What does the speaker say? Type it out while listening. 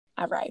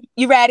All right.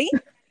 You ready?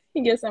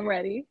 Yes, I'm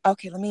ready.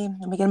 Okay, let me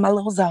get in my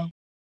little zone.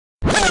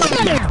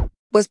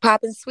 What's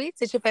poppin'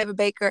 sweets? It's your favorite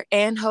baker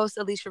and host,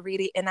 Alicia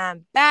Reedy, and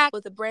I'm back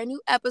with a brand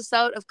new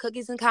episode of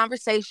Cookies and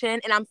Conversation,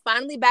 and I'm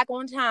finally back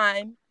on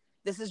time.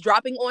 This is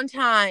dropping on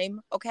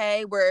time,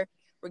 okay? We're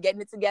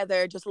getting it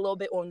together just a little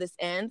bit on this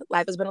end.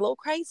 Life has been a little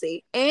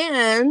crazy.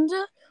 And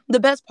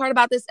the best part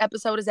about this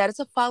episode is that it's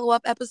a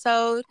follow-up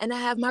episode, and I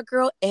have my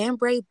girl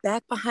Ambrey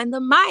back behind the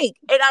mic,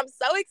 and I'm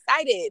so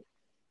excited.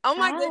 Oh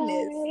my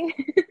goodness.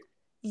 Hi.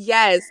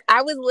 Yes,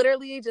 I was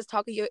literally just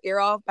talking your ear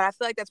off, but I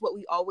feel like that's what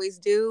we always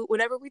do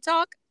whenever we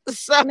talk.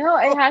 So No,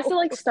 it has to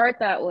like start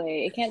that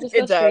way. It can't just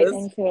go it straight does.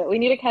 into it. We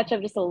need to catch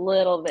up just a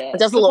little bit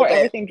Just a little before bit.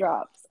 everything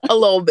drops. A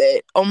little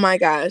bit. Oh my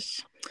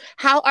gosh.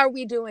 How are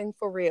we doing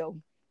for real?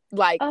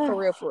 Like for Oh,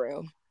 real, for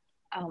real.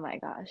 oh my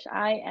gosh.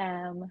 I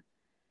am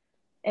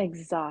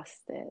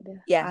exhausted. I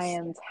Yes.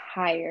 am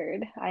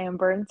tired. I am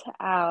burnt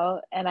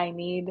out and I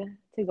need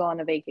to go on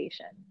a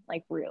vacation,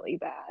 like really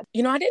bad.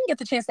 I didn't get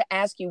the chance to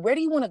ask you, where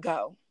do you want to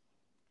go?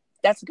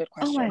 That's a good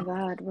Oh my question.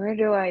 God, where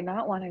do I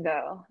not want to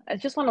go? I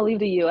just want to leave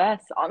the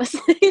US,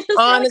 honestly, just for like a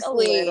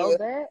Honestly, little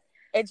bit.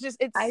 it's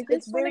just I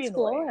it's just want to very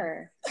annoying.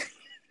 explore.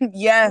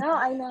 Yeah. No,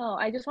 I know.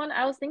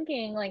 I was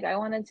thinking like I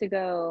wanted to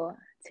go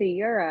to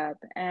Europe,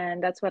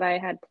 and that's what I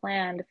had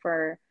planned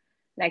for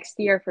next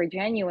year for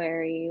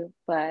January,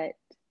 but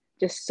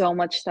just so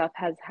much stuff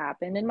has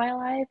happened in my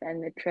life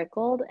and it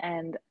trickled,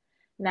 and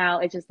now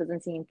it just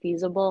doesn't seem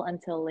feasible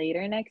until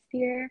later next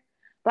year.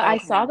 But I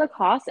saw Okay. the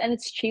cost and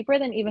it's cheaper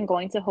than even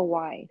going to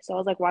Hawaii. So I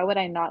was like, why would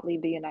I not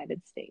leave the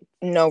United States?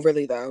 No,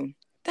 really though.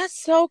 That's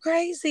so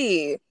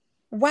crazy.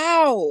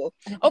 Wow.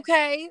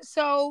 Okay,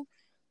 so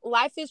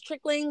life is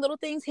trickling little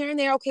things here and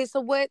there. Okay, so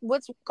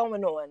what's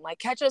going on? Like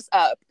catch us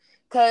up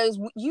cuz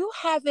you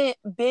haven't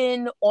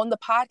been on the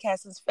podcast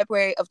since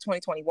February of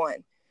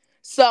 2021.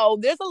 So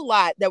there's a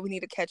lot that we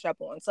need to catch up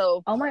on.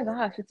 So, Oh my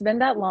gosh, it's been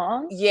that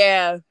long?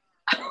 yeah.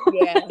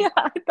 Yeah. Yeah,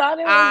 I thought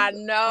it was, I I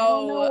don't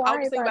know know. I why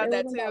was I thinking thought about it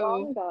that wasn't that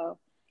long too. ago.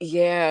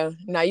 Yeah.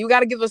 Now you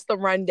got to give us the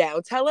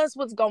rundown. Tell us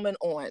what's going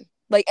on.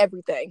 Like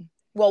everything.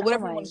 Well, Oh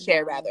whatever you my want to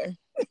share God. rather.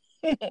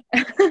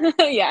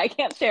 Yeah, I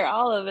can't share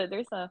all of it.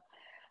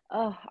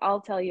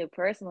 I'll tell you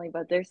personally,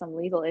 but there's some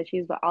legal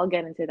issues, but I'll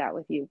get into that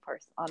with you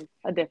on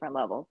a different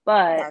level.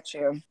 But Got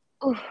you.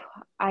 oof,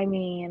 I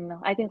mean,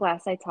 I think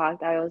last I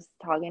talked, I was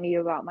talking to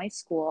you about my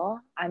school.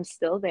 I'm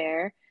still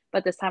there,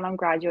 but this time I'm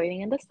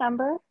graduating in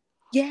December.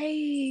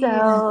 Yay.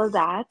 So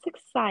that's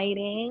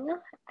exciting.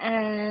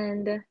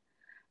 And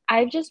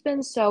I've just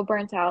been so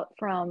burnt out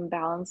from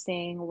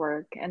balancing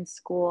work and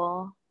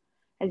school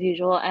as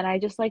usual. And I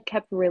just like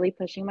kept really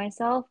pushing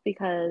myself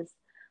because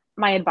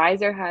my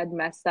advisor had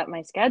messed up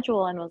my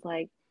schedule and was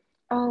like,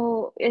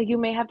 "Oh, you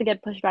may have to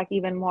get pushed back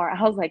even more."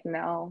 I was like,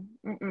 "No,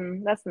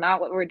 that's not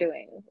what we're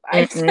doing."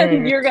 I said,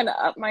 Mm-mm. "You're gonna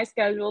up my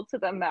schedule to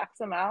the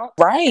max amount,"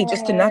 Right.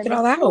 Just to knock it and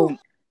all out. whew,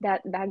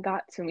 that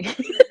got to me.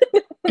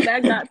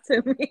 That got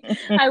to me.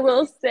 I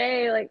will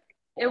say, like,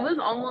 it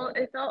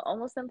felt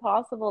almost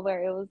impossible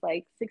where it was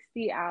like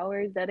 60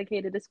 hours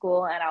dedicated to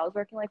school and I was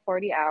working like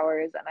 40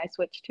 hours and I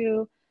switched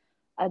to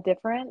a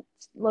different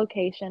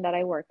location that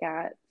I work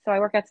at. So I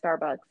work at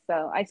Starbucks.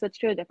 So I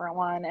switched to a different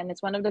one and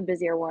it's one of the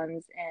busier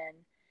ones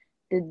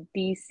in the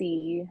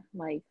DC,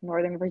 like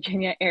Northern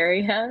Virginia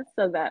area.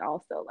 So that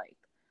also like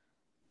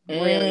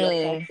really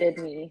Mm, affected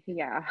me.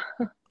 Yeah.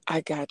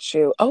 I got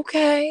you.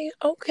 Okay.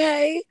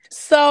 Okay.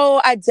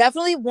 So I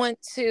definitely want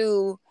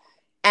to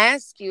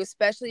ask you,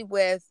 especially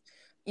with,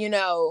 you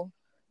know,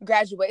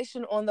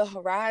 graduation on the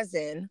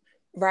horizon,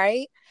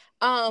 right?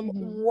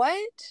 Mhm.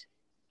 What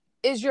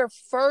is the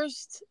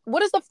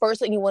first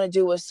thing you want to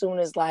do as soon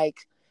as like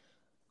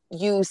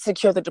you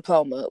secure the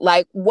diploma?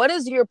 Like what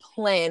is your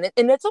plan?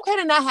 And it's okay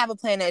to not have a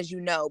plan as you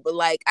know, but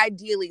like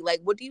ideally, like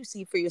what do you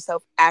see for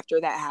yourself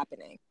after that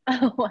happening?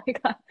 Oh my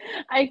God.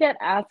 I get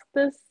asked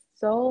this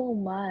so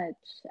much.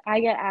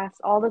 I get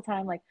asked all the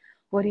time, like,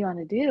 what do you want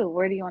to do?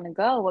 Where do you want to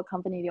go? What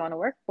company do you want to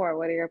work for?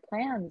 What are your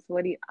plans?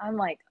 I'm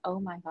like, oh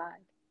my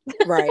God.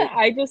 Right.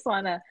 I just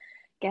want to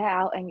get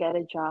out and get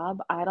a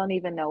job. I don't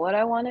even know what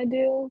I want to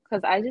do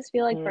because I just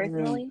feel like Mm-hmm.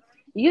 personally,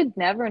 you'd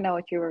never know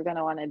what you were going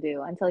to want to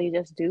do until you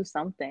just do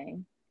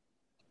something.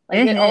 Like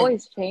it Mm-hmm.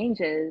 always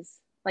changes.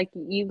 Like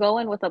you go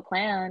in with a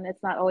plan,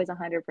 it's not always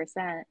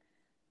 100%.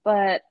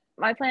 But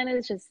my plan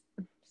is just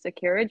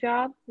secure a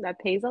job that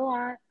pays a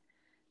lot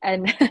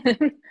and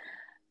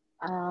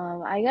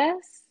I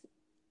guess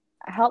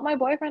help my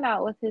boyfriend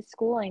out with his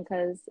schooling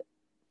because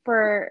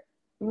for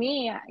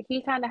me,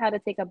 he kind of had to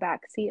take a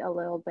back seat a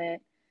little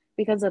bit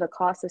because of the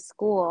cost of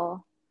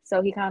school.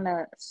 So he kind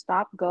of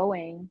stopped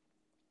going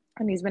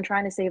and he's been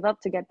trying to save up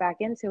to get back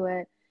into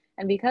it.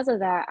 And because of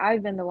that,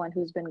 I've been the one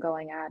who's been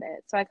going at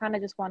it. So I kind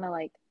of just want to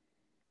like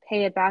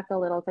pay it back a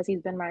little because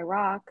he's been my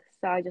rock.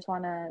 So I just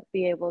want to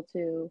be able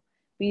to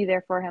be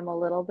there for him a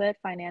little bit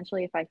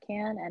financially if I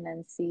can, and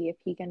then see if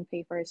he can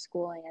pay for his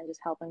schooling and just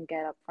help him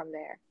get up from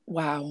there.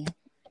 Wow.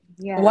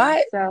 Yeah,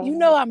 Why? You so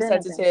know it's I'm been a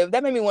bit. sensitive.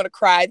 That made me want to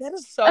cry. That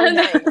is so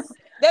nice.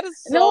 That is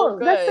so No,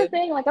 that's the good.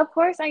 thing. Like, of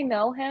course, I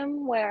know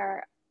him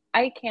where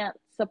I can't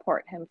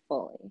support him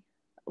fully.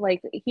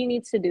 Like, he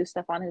needs to do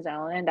stuff on his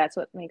own, and that's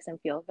what makes him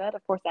feel good.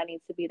 Of course, that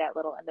needs to be that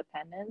little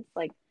independence.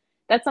 Like,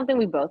 that's something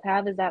we both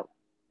have, is that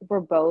we're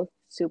both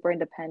super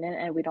independent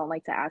and we don't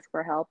like to ask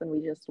for help and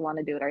we just want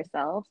to do it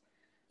ourselves.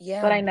 But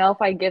Yeah. I know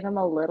if I give him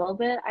a little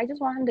bit, I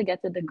just want him to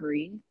get the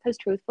degree. Because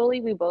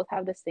truthfully, we both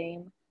have the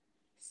same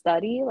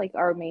study, like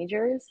our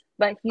majors,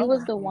 but he Oh,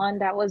 was the wow. one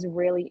that was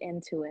really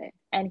into it.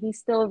 And he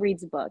still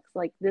reads books.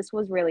 Like, this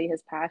was really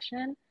his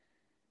passion.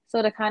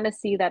 So to kind of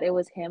see that it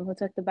was him who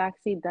took the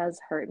backseat does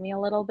hurt me a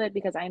little bit,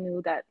 because I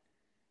knew that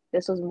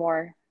this was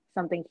more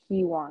something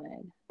he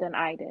wanted than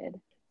I did.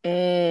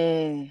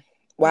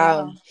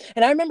 Wow. Yeah.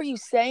 And I remember you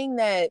saying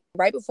that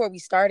right before we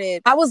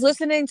started. I was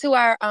listening to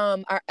our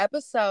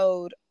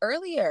episode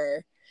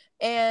earlier,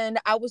 and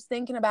I was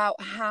thinking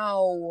about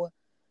how,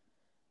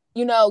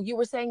 you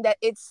were saying that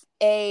it's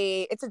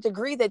a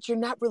degree that you're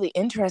not really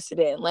interested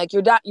in. Like,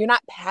 you're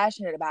not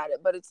passionate about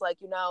it, but it's like,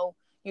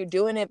 you're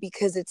doing it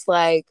because it's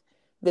like,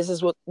 this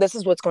is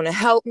what's going to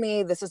help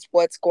me. This is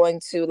what's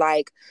going to,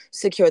 like,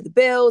 secure the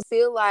bills. I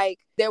feel like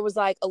there was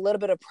like a little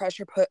bit of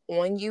pressure put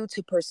on you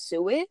to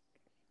pursue it.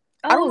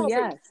 I don't Oh, know if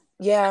yes.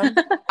 yeah.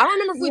 I don't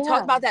remember if we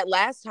talked Yeah. about that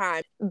last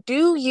time.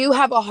 Do you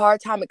have a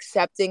hard time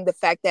accepting the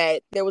fact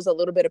that there was a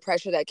little bit of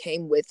pressure that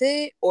came with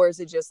it? Or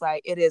is it just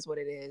like, it is what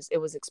it is? It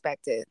was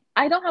expected.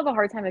 I don't have a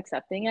hard time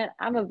accepting it.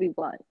 I'm gonna be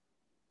blunt.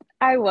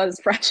 I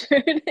was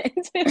pressured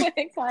into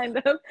it, kind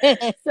of.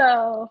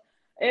 So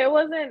it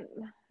wasn't,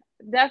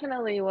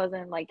 definitely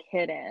wasn't like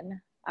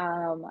hidden.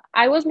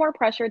 I was more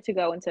pressured to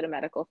go into the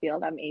medical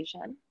field. I'm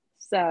Asian.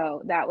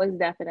 So that was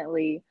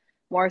definitely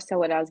more so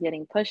what I was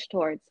getting pushed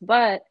towards.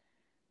 But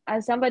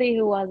as somebody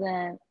who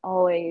wasn't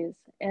always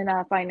in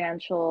a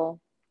financial,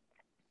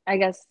 I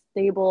guess,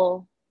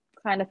 stable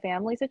kind of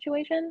family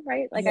situation,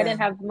 right? Like, I Yeah. didn't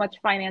have much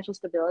financial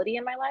stability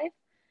in my life.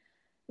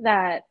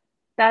 That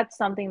that's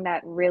something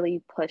that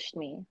really pushed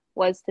me,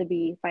 was to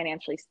be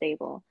financially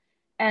stable.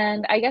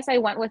 And I guess I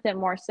went with it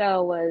more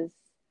so was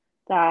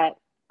that,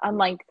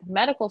 unlike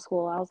medical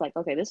school, I was like,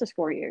 okay, this is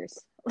 4 years.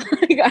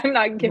 Like, I'm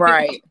not giving up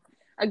Right.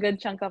 a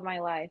good chunk of my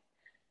life.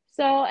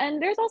 So, and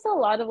there's also a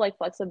lot of like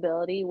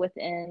flexibility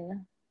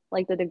within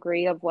like the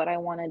degree of what I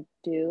want to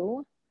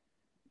do.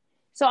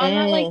 So I'm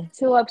not like Mm.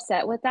 too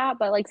upset with that,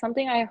 but like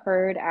something I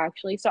heard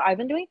actually. So I've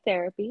been doing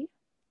therapy.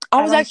 I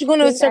I was don't actually going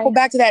to think circle I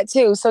back to that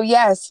too. So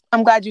yes,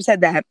 I'm glad you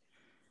said that.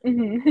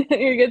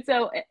 You're good.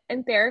 So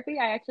in therapy,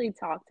 I actually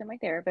talked to my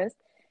therapist,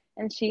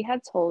 and she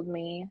had told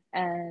me,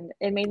 and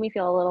it made me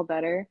feel a little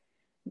better.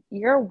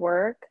 Your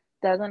work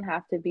doesn't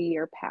have to be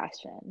your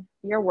passion.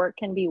 Your work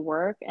can be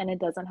work, and it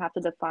doesn't have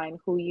to define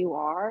who you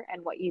are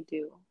and what you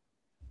do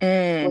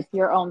Mm. with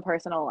your own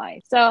personal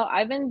life. So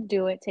I've been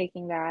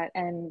taking that,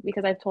 and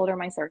because I've told her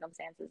my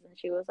circumstances, and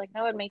she was like,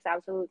 "No, it makes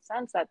absolute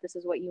sense that this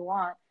is what you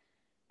want."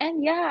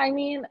 And yeah, I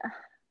mean,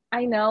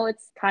 I know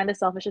it's kind of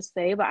selfish to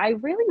say, but I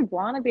really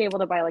want to be able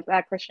to buy like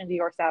that Christian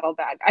Dior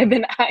saddlebag I've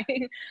been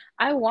eyeing.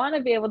 I want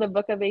to be able to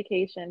book a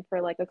vacation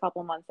for like a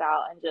couple months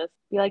out and just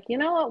be like, you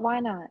know what, why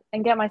not?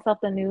 And get myself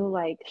the new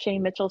like Shea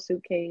Mitchell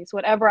suitcase,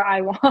 whatever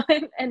I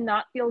want, and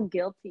not feel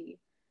guilty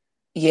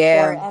for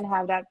Yeah. it and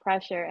have that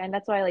pressure. And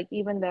that's why, like,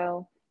 even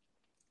though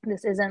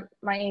this isn't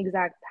my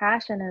exact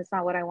passion and it's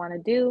not what I want to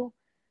do,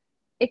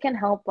 it can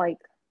help like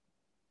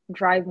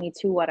drive me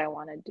to what I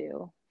want to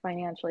do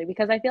financially,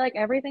 because I feel like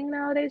everything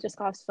nowadays just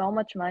costs so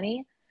much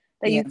money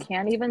that Yeah. you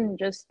can't even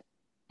just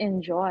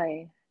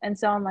enjoy. And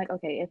so I'm like,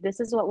 okay, if this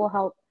is what will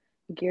help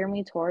gear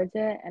me towards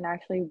it and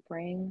actually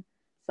bring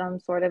some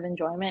sort of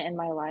enjoyment in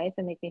my life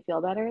and make me feel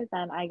better,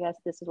 then I guess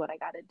this is what I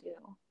got to do.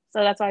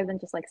 So that's why I've been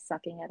just like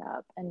sucking it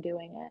up and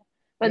doing it.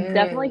 But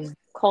definitely Mm.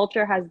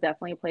 culture has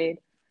definitely played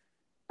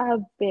a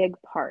big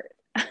part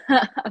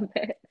of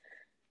it.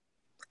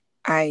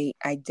 I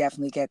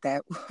definitely get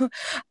that. I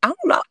don't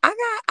know. I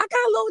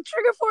got a little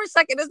trigger for a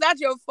second. It's not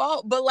your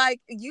fault, but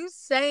like you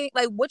saying,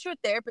 like what your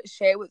therapist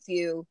shared with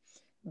you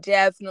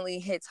definitely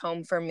hits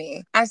home for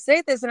me. I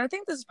say this, and I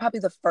think this is probably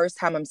the first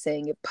time I'm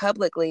saying it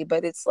publicly,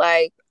 but it's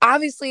like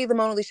obviously the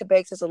Mona Lisa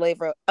Bakes is a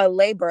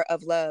labor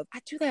of love. I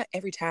do that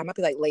every time. I'd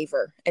be like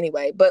labor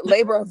anyway, but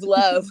labor of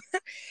love.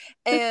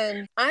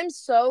 And I'm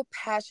so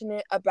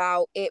passionate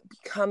about it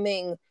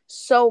becoming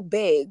so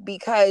big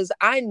because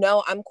I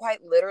know I'm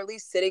quite literally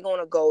sitting on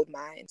a gold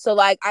mine. So,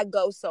 like, I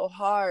go so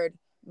hard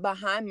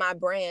behind my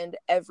brand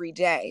every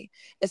day,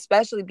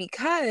 especially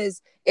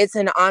because it's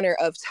in honor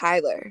of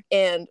Tyler.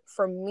 And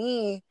for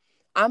me,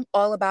 I'm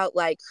all about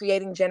like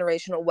creating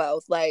generational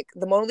wealth. Like,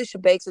 the Mona Lisa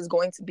Bakes is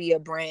going to be a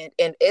brand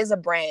and is a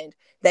brand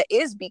that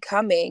is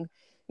becoming,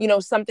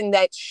 something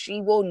that she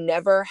will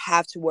never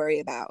have to worry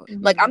about.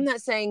 Like, Mm-hmm. I'm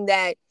not saying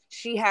that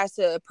she has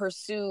to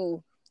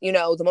pursue,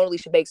 the Mona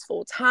Lisa Bakes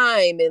full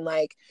time and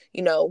like,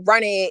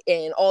 run it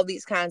and all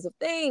these kinds of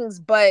things.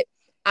 But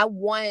I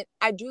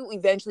do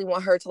eventually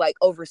want her to like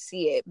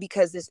oversee it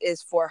because this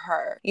is for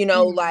her,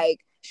 Mm-hmm. like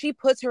she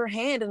puts her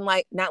hand in,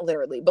 like, not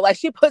literally, but like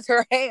she puts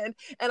her hand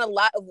in a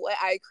lot of what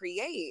I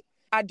create.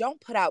 I don't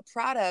put out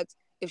product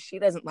if she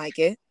doesn't like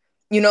it.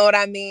 You know what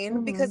I mean?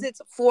 Mm-hmm. Because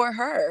it's for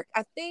her.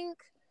 I think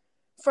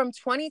from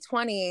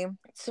 2020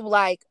 to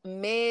like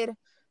mid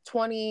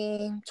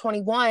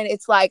 2021,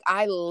 it's like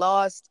I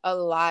lost a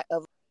lot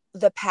of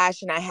the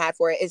passion I had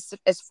for it,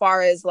 as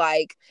far as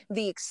like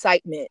the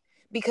excitement,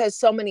 because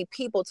so many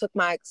people took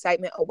my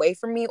excitement away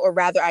from me, or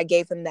rather I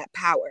gave them that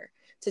power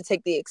to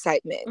take the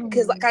excitement.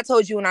 Because like I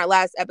told you in our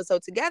last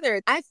episode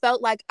together, I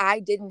felt like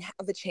I didn't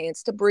have a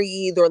chance to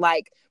breathe or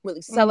like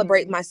really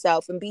celebrate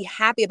myself and be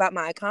happy about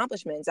my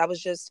accomplishments. I was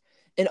just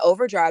in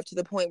overdrive to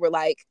the point where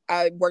like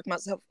I worked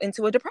myself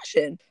into a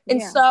depression.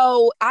 And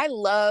so I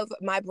love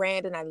my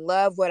brand and I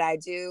love what I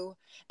do.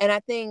 And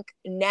I think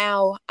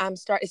now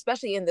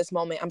especially in this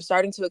moment, I'm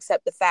starting to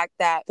accept the fact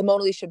that the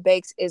Mona Lisa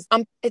Bakes is,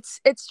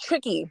 it's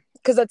tricky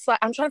because it's like,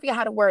 I'm trying to figure out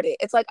how to word it.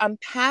 It's like, I'm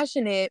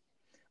passionate,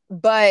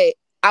 but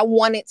I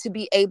want it to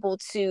be able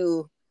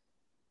to,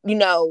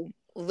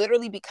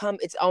 literally become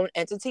its own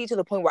entity to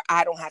the point where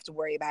I don't have to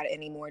worry about it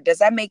anymore. Does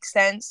that make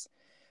sense?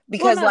 Well,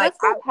 Because no, that's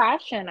still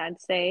passion,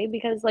 I'd say,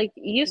 because like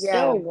you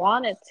still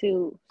want it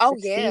to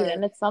succeed,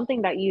 and it's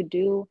something that you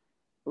do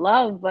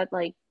love, but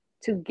like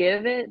to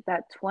give it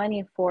that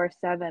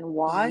 24/7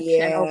 watch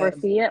and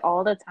oversee it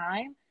all the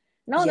time,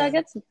 no, that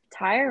gets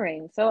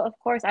tiring. So of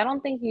course, I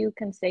don't think you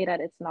can say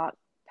that it's not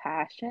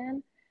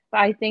passion,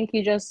 but I think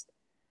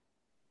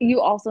you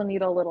also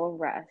need a little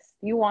rest.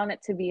 You want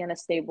it to be in a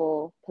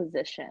stable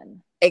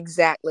position.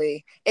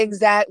 Exactly. And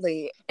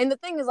the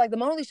thing is, like, the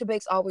Mona Lisa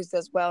Bakes always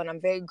does well, and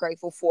I'm very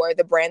grateful for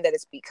the brand that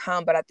it's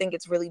become. But I think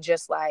it's really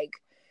just like,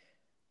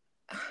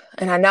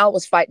 and I know I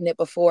was fighting it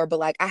before, but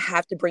like, I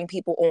have to bring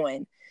people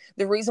on.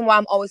 The reason why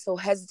I'm always so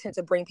hesitant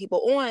to bring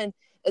people on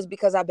is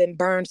because I've been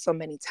burned so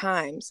many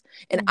times,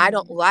 and I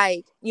don't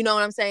like, you know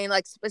what I'm saying?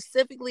 Like,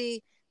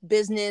 specifically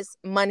business,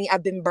 money,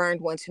 I've been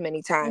burned one too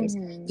many times.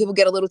 People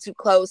get a little too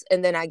close,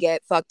 and then I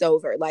get fucked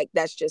over. Like,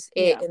 that's just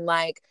it. And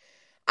like,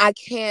 I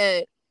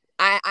can't.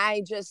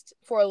 I just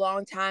for a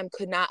long time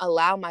could not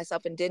allow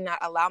myself and did not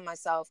allow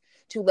myself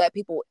to let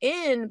people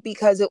in,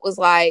 because it was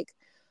like,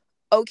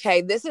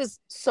 okay, this is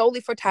solely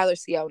for Tyler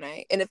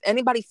Sione, and if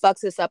anybody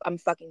fucks this up, I'm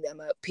fucking them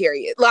up,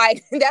 period.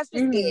 Like, that's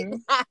just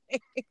it.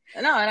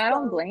 No, and I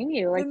don't blame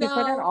you. Like, you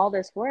put in all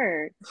this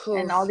work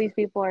and all these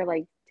people are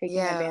like taking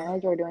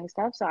advantage or doing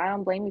stuff, so I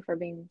don't blame you for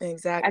being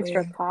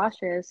extra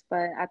cautious,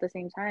 but at the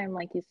same time,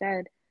 like you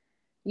said,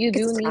 you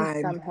do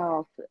need some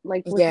help.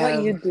 Like with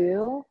what you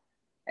do,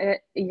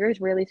 you're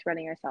really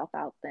spreading yourself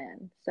out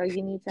thin. So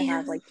you need to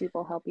have like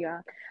people help you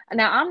out.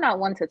 Now, I'm not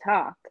one to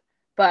talk,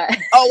 but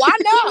I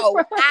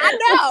know.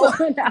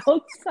 From the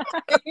outside,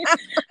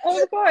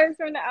 of course,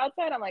 from the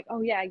outside, I'm like,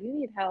 oh yeah, you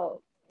need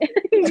help.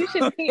 You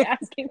should be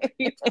asking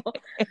people.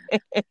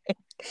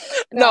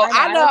 No,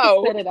 I know. I like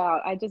to spit it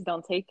out. I just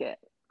don't take it.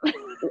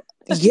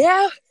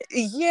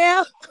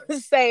 yeah,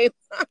 same.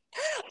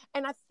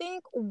 And I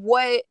think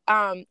what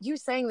you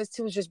saying this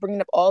too is just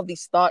bringing up all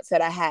these thoughts that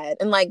I had,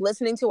 and like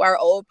listening to our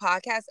old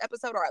podcast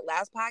episode or our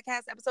last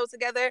podcast episode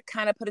together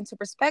kind of put into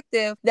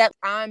perspective that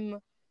I'm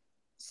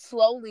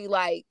slowly,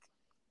 like,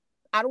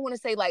 I don't want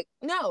to say like,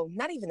 no,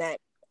 not even that.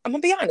 I'm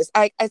gonna be honest.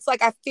 It's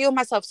like I feel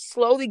myself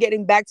slowly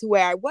getting back to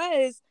where I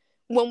was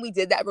when we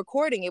did that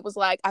recording. It was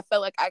like I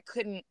felt like I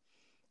couldn't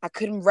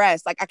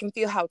rest. Like, I can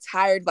feel how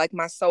tired like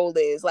my soul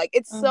is. Like,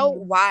 it's so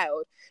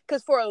wild,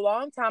 because for a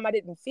long time I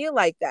didn't feel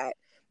like that.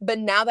 But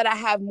now that I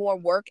have more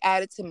work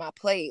added to my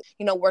plate,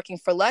 working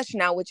for Lush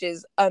now, which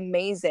is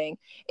amazing,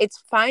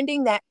 it's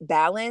finding that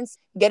balance,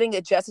 getting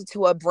adjusted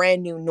to a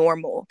brand new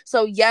normal.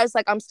 So yes,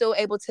 like, I'm still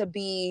able to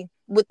be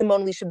with the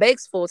Mona Lisa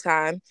Bakes full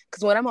time,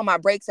 because when I'm on my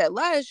breaks at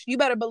Lush, you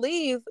better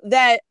believe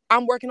that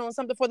I'm working on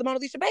something for the Mona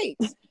Lisa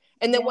Bakes.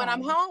 And then when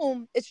I'm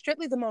home, it's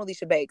strictly the Mona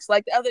Lisa Bakes.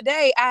 Like, the other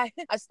day, I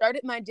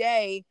started my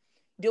day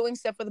doing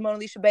stuff for the Mona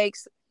Lisa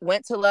Bakes,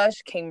 went to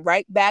Lush, came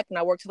right back, and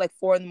I worked till like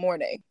 4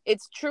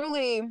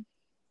 a.m.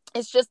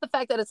 It's just the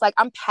fact that it's like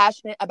I'm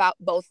passionate about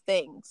both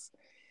things.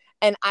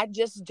 And I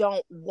just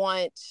don't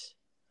want,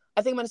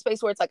 I think I'm in a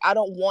space where it's like, I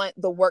don't want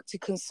the work to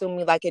consume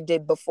me like it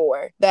did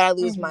before, that I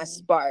lose my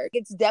spark.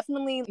 It's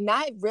definitely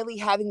not really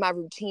having my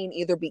routine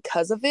either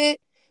because of it,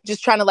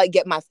 just trying to like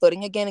get my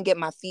footing again and get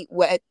my feet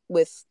wet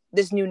with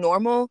this new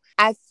normal.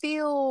 I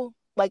feel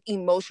like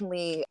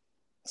emotionally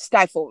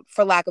stifled,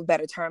 for lack of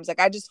better terms.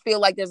 Like, I just feel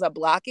like there's a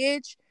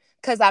blockage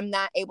because I'm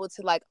not able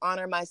to like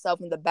honor myself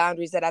and the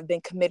boundaries that I've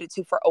been committed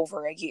to for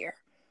over a year.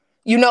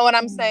 You know what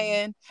I'm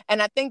saying?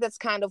 And I think that's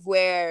kind of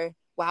where,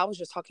 wow, I was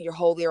just talking your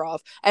whole ear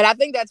off. And I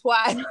think that's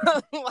why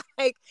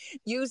like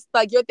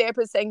your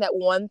therapist saying that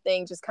one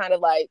thing just kind of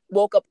like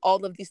woke up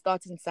all of these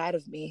thoughts inside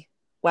of me.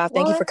 Wow,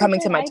 thank you for coming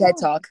to my TED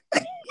Talk.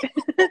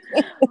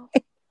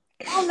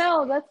 Oh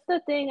no, that's the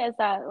thing, is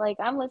that like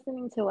I'm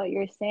listening to what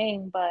you're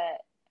saying,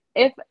 but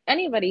if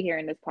anybody here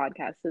in this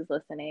podcast is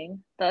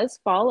listening, does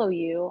follow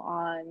you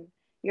on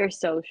your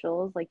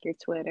socials, like your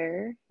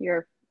Twitter,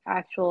 your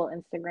actual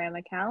Instagram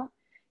account,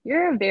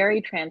 you're a very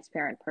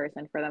transparent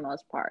person for the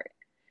most part.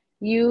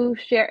 You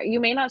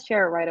may not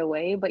share it right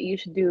away, but you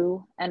should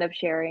do end up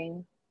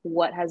sharing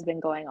what has been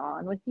going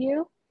on with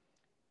you.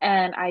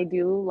 And I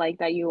do like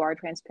that you are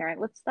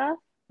transparent with stuff,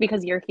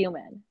 because you're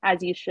human,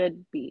 as you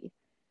should be.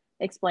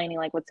 explaining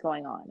like what's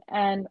going on.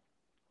 And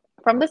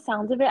from the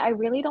sounds of it, I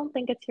really don't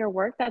think it's your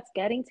work that's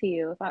getting to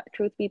you. If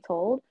truth be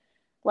told,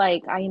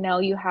 like I know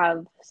you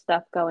have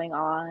stuff going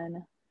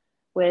on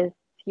with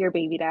your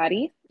baby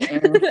daddy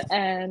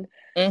and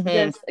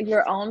Mm-hmm. just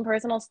your own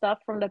personal stuff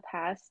from the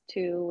past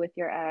too with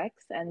your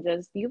ex, and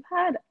just you've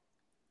had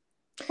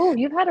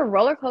a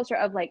roller coaster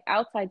of like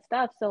outside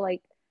stuff. So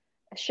like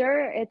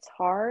sure, it's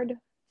hard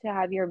to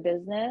have your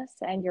business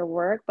and your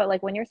work, but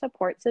like when your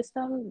support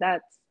system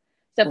that's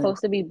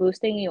supposed to be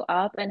boosting you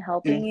up and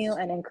helping you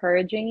and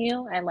encouraging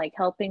you and like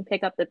helping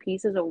pick up the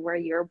pieces of where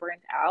you're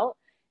burnt out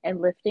and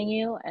lifting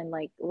you and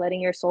like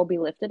letting your soul be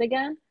lifted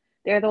again,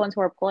 they're the ones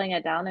who are pulling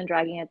it down and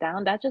dragging it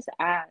down. That just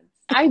adds.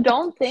 I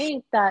don't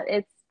think that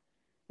it's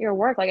your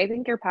work. Like I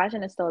think your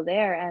passion is still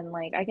there, and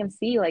like I can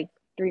see like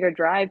through your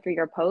drive, through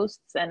your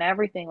posts and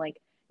everything, like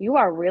you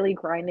are really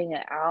grinding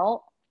it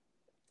out.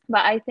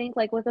 But I think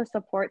like with a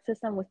support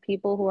system with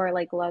people who are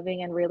like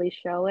loving and really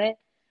show it,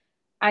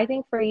 I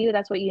think for you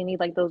that's what you need,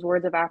 like those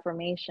words of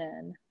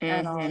affirmation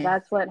and all. Mm-hmm.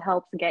 That's what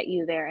helps get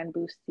you there and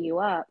boost you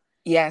up.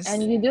 Yes.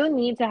 And you do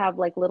need to have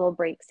like little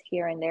breaks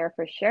here and there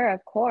for sure,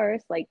 of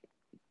course. Like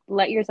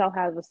let yourself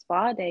have a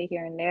spa day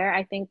here and there.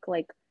 I think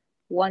like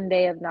one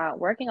day of not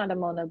working on the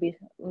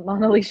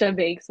Mona Lisa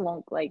bakes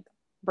won't like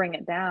bring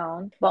it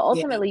down. But Yeah.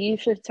 ultimately, you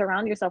should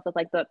surround yourself with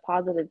like the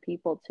positive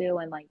people too,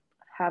 and like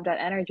have that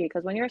energy.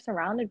 Because when you're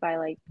surrounded by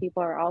like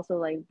people are also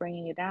like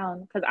bringing you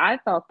down. Because I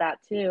felt that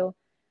too,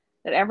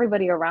 that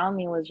everybody around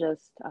me was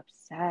just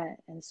upset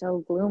and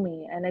so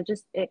gloomy, and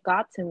it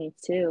got to me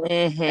too. I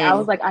Mm-hmm.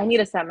 was like, I need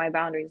to set my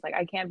boundaries. Like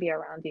I can't be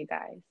around you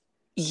guys.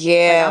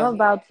 Like I'm Yeah.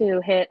 about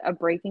to hit a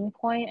breaking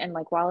point, and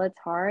like while it's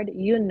hard,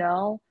 you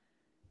know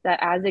that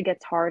as it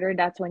gets harder,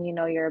 that's when you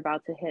know you're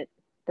about to hit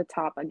the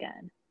top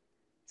again.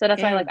 So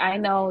that's why like Mm. I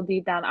know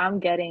deep down I'm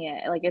getting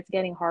it. Like it's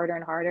getting harder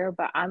and harder,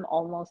 but I'm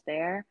almost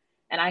there,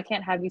 and I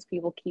can't have these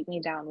people keep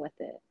me down with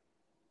it.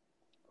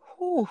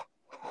 Whew.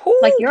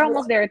 Like Whew, you're girl.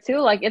 almost there too.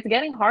 Like it's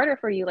getting harder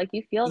for you. Like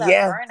you feel that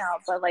Yeah.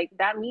 burnout, but like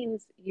that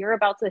means you're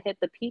about to hit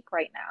the peak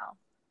right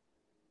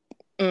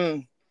now.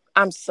 Mm.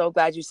 I'm so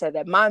glad you said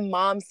that. My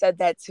mom said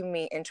that to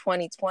me in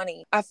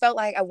 2020. I felt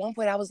like at one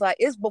point I was like,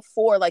 it's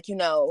before, like,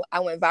 I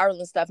went viral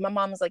and stuff. My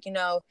mom was like,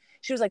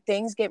 she was like,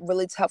 things get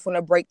really tough when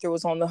a breakthrough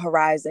is on the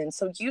horizon.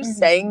 So you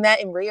saying Mm-hmm.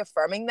 that and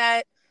reaffirming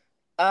that,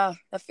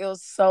 that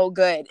feels so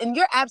good. And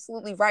you're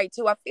absolutely right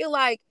too. I feel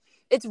like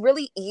it's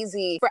really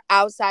easy for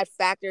outside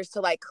factors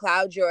to like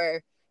cloud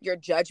your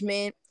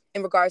judgment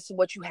in regards to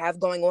what you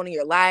have going on in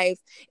your life.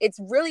 It's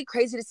really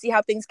crazy to see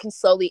how things can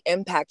slowly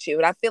impact you.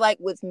 And I feel like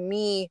with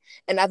me,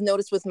 and I've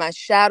noticed with my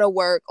shadow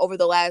work over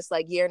the last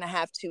like year and a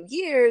half, 2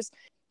 years,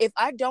 if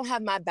I don't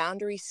have my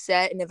boundaries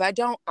set and if I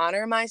don't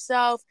honor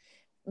myself,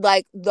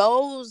 like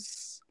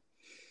those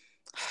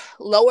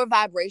lower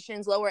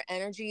vibrations, lower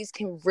energies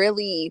can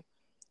really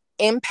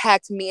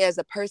impact me as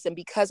a person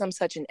because I'm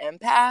such an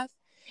empath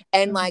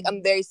and like Mm-hmm.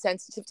 I'm very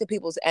sensitive to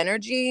people's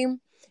energy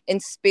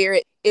and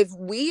spirit. If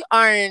we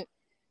aren't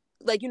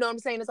like, you know what I'm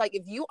saying? It's like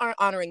if you aren't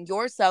honoring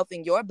yourself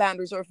and your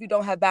boundaries, or if you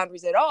don't have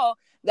boundaries at all,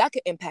 that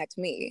could impact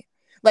me.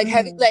 Like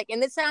having Mm-hmm. like,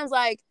 and it sounds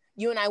like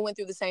you and I went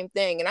through the same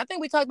thing. And I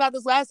think we talked about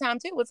this last time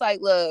too. It's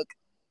like, look,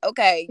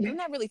 okay, you're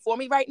not really for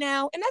me right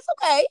now, and that's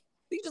okay.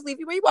 You can just leave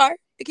you where you are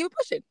and keep it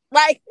pushing.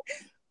 Like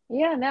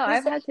Yeah, no, this.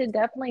 I've had to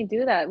definitely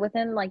do that.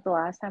 Within like the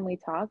last time we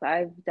talked,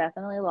 I've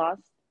definitely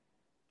lost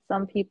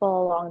some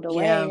people along the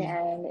Yeah. way,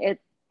 and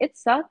it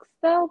sucks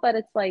though, but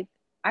it's like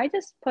I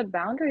just put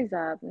boundaries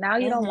up. Now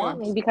you don't want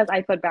Mm-hmm. me because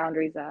I put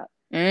boundaries up.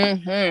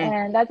 Mm-hmm.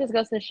 And that just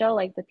goes to show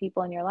like the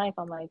people in your life.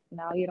 I'm like,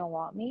 now you don't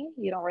want me.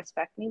 You don't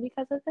respect me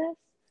because of this.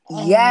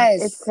 And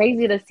it's Yes.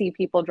 crazy to see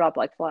people drop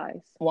like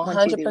flies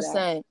once you do that.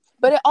 100%.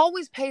 But it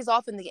always pays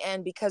off in the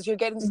end because you're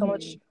getting so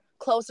much Hmm.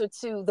 closer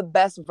to the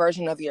best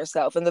version of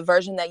yourself and the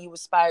version that you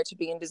aspire to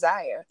be and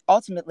desire.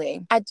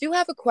 Ultimately, I do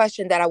have a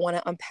question that I want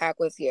to unpack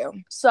with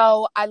you.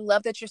 So I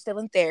love that you're still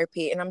in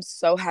therapy, and I'm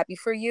so happy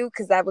for you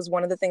because that was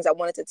one of the things I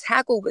wanted to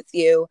tackle with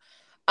you.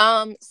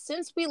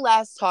 Since we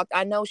last talked,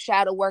 I know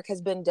shadow work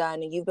has been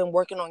done and you've been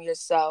working on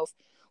yourself.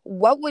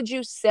 What would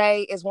you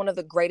say is one of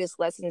the greatest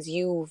lessons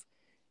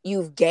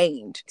you've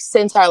gained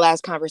since our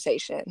last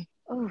conversation?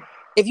 Oof.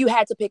 If you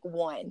had to pick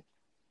one.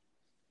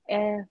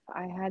 If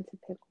I had to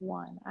pick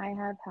one, I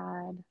have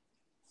had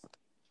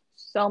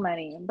so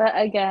many. But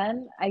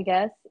again, I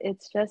guess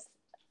it's just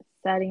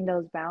setting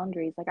those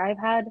boundaries. Like I've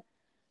had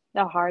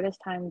the hardest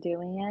time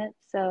doing it.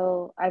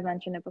 So I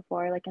mentioned it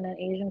before, like in an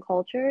Asian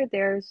culture,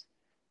 there's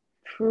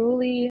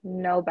truly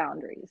no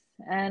boundaries.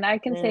 And I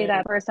can say Mm,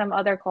 that for some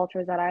other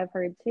cultures that I've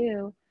heard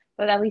too,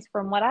 but at least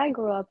from what I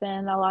grew up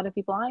in, a lot of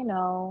people I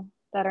know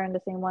that are in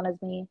the same one as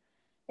me,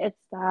 it's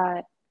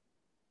that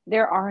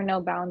there are no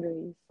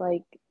boundaries.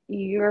 Like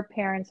your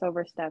parents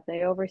overstep,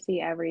 they oversee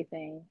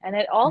everything. And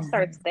it all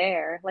starts mhm.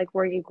 there, like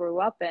where you grew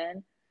up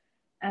in.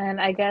 And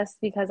I guess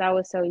because I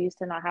was so used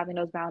to not having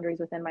those boundaries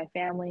within my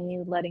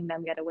family, letting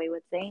them get away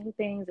with saying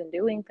things and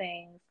doing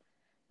things,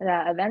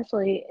 that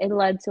eventually it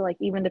led to like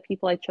even the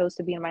people I chose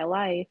to be in my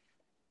life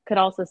could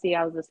also see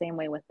I was the same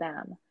way with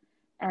them.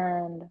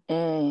 And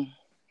Mm.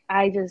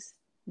 I just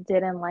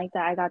didn't like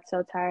that. I got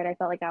so tired. I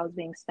felt like I was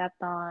being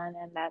stepped on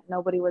and that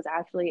nobody was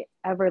actually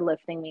ever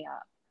lifting me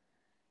up.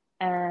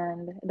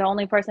 And the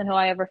only person who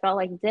I ever felt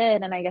like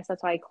did, and I guess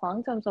that's why I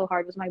clung to him so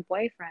hard, was my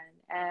boyfriend.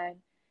 And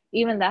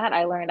even that,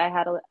 I learned I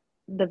had to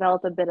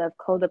develop a bit of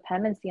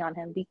codependency on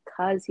him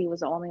because he was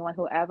the only one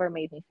who ever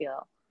made me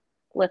feel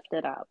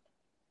lifted up.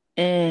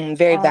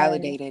 Very And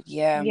validated.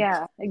 Yeah.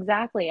 yeah,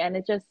 exactly. And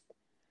it just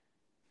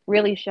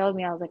really showed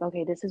me, I was like,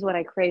 okay, this is what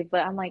I crave.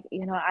 But I'm like,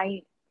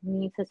 I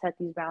need to set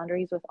these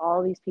boundaries with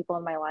all these people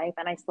in my life.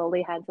 And I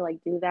slowly had to like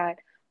do that,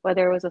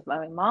 whether it was with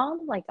my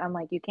mom. Like, I'm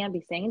like, you can't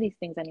be saying these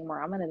things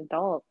anymore. I'm an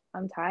adult.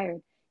 I'm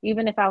tired.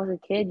 Even if I was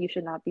a kid, you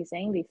should not be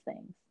saying these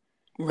things.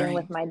 Same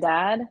with Right. my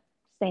dad.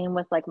 Same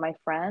with like my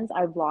friends.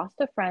 I've lost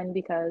a friend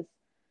because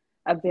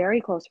a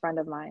very close friend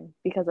of mine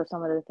because of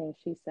some of the things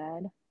she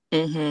said.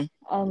 Mm-hmm.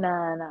 And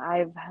then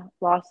I've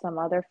lost some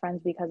other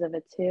friends because of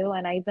it too.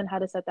 And I even had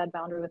to set that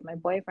boundary with my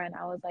boyfriend.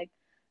 I was like,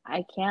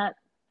 I can't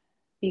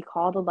be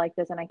coddled like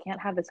this and I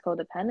can't have this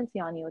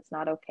codependency on you. It's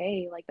not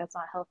okay. Like, that's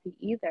not healthy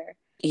either.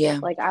 Yeah.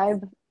 Like,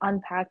 I've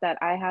unpacked that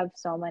I have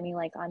so many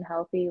like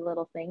unhealthy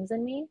little things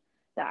in me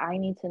that I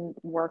need to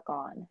work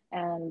on.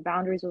 And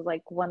boundaries was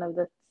like one of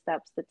the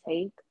steps to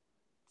take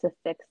to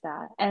fix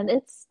that. And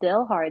it's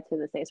still hard to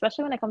this day,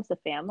 especially when it comes to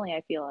family.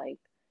 I feel like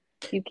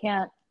you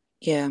can't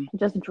Yeah.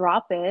 just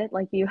drop it.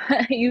 Like, you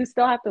you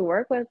still have to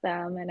work with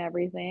them and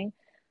everything.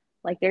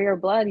 Like, they're your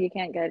blood. You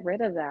can't get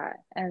rid of that.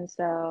 And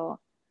so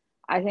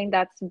I think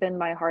that's been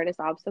my hardest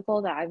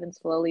obstacle that I've been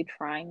slowly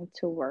trying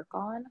to work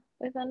on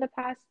within the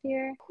past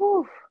year.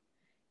 Whew.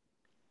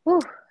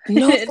 Whew.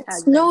 No, It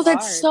has been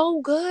that's hard.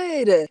 so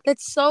good.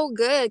 That's so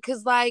good.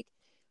 Cause like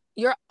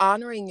you're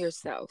honoring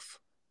yourself.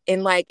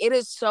 And like it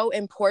is so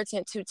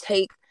important to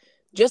take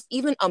just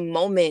even a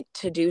moment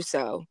to do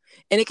so.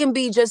 And it can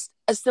be just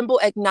a simple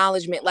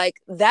acknowledgement. Like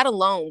that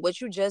alone,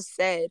 what you just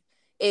said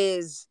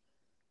is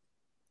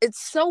it's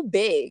so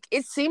big.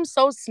 It seems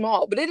so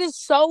small, but it is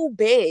so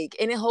big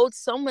and it holds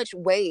so much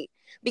weight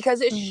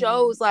because it Mm-hmm.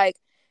 shows like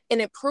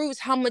and it proves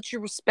how much you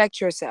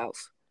respect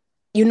yourself.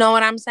 You know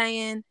what I'm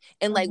saying?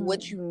 And like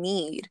what Mm-hmm. you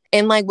need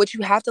and like what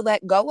you have to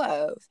let go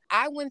of.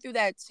 I went through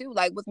that too.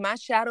 Like with my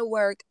shadow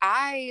work,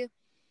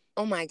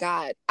 oh my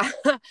God,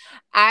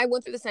 I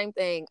went through the same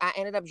thing. I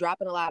ended up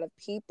dropping a lot of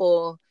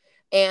people.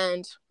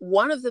 And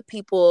one of the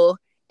people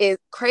is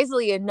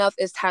crazily enough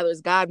is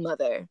Tyler's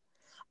godmother.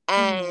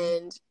 Mm-hmm.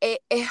 And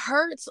it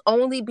hurts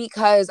only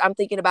because I'm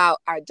thinking about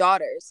our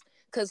daughters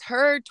because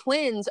her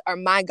twins are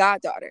my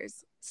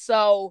goddaughters.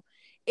 So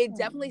it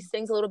definitely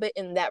stings a little bit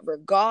in that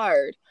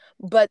regard.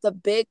 But the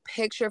big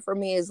picture for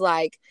me is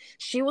like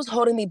she was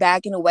holding me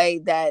back in a way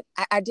that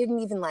I didn't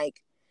even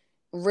like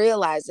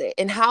realize it.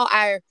 And how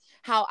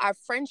our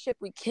friendship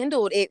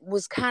rekindled, it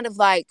was kind of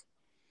like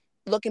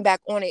looking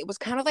back on it, it was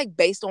kind of like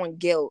based on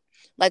guilt.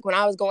 Like when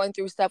I was going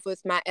through stuff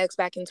with my ex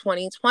back in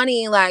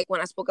 2020, like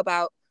when I spoke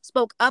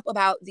up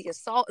about the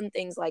assault and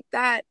things like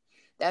that,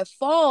 that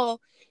fall,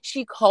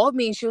 she called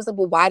me and she was like,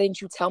 well, why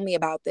didn't you tell me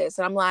about this?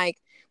 And I'm like,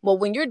 well,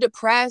 when you're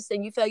depressed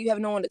and you feel you have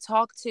no one to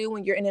talk to,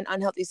 when you're in an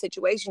unhealthy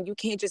situation, you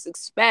can't just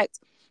expect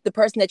the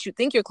person that you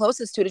think you're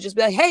closest to just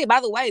be like, hey, by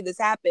the way, this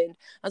happened.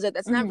 I was like,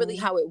 that's not really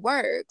Mm-hmm. how it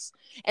works.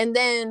 And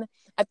then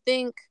I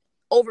think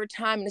over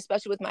time, and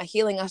especially with my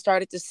healing, I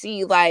started to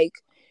see like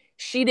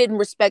she didn't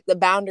respect the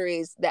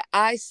boundaries that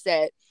I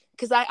set.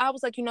 Cause I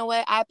was like, you know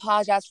what? I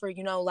apologize for,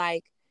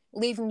 like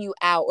leaving you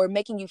out or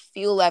making you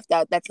feel left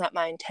out. That's not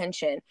my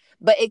intention.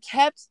 But it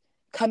kept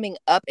coming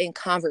up in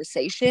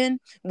conversation,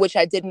 which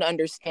I didn't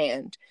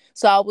understand.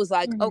 So I was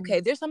like, okay, Mm-hmm.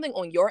 there's something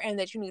on your end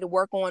that you need to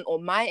work on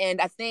my end.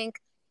 I think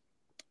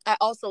I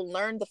also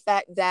learned the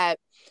fact that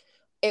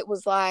it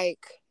was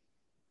like,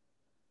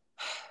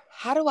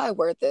 how do I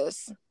word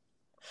this?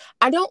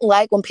 I don't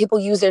like when people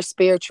use their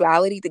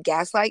spirituality to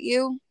gaslight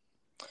you.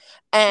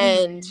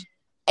 And Mm-hmm.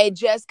 it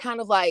just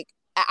kind of like,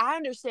 I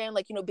understand,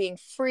 like, being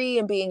free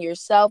and being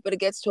yourself, but it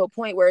gets to a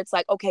point where it's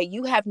like, okay,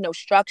 you have no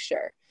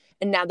structure.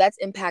 And now that's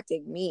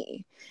impacting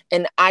me.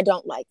 And I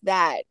don't like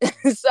that.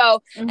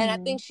 So, and I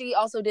Mm-hmm. think she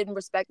also didn't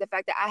respect the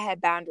fact that I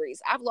had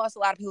boundaries. I've lost a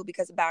lot of people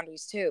because of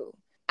boundaries too.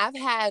 I've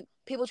had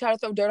people try to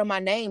throw dirt on my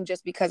name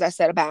just because I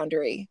set a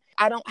boundary.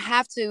 I don't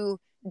have to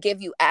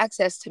give you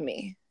access to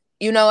me.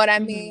 You know what I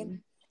mean? Mm-hmm.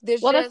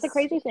 There's Well, that's the just,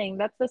 crazy thing.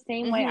 That's the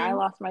same way I mm-hmm,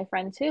 lost my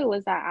friend too,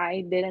 was that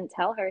I didn't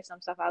tell her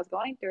some stuff I was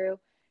going through.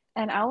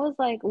 And I was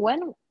like,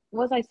 when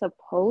was I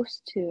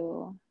supposed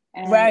to?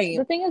 And right.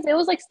 the thing is, it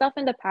was like stuff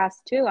in the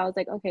past too. I was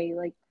like, okay,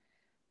 like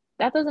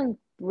that doesn't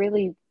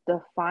really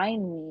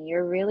define me.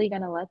 You're really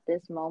gonna let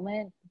this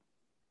moment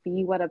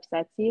be what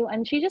upsets you?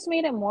 And she just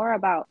made it more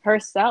about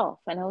herself.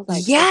 And it was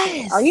like,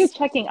 okay, are you Yes.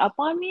 checking up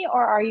on me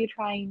or are you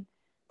trying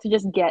to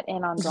just get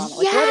in on drama?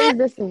 Like, what Yes. is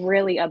this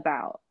really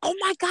about? Oh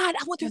my God.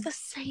 I went through the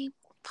same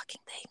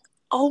fucking thing.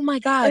 Oh my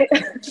God.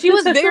 She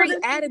was So very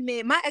this,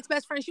 adamant. My ex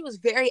best friend, she was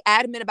very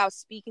adamant about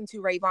speaking to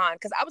Rayvon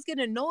because I was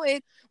getting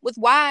annoyed with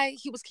why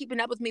he was keeping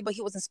up with me, but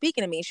he wasn't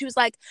speaking to me. She was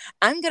like,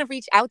 I'm going to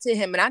reach out to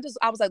him. And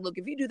I was like, look,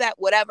 if you do that,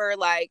 whatever,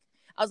 like,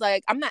 I was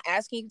like, I'm not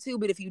asking you to,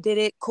 but if you did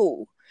it,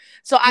 cool.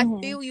 So I Mm-hmm.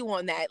 feel you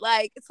on that.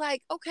 Like, it's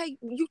like, okay,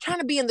 you trying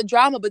to be in the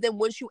drama, but then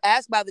once you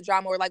ask about the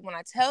drama, or like when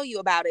I tell you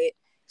about it,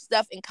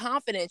 stuff in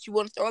confidence, you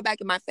want to throw it back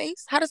in my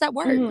face? How does that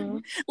work? Mm-hmm.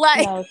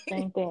 Like, No,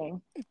 same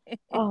thing.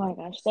 Oh my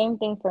gosh, same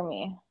thing for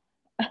me.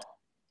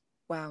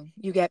 wow,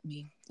 you get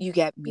me. You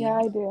get Yeah,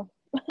 me. I do.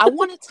 I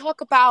want to talk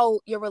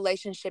about your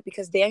relationship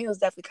because Daniel's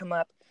definitely come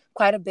up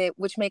quite a bit,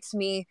 which makes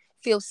me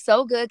feel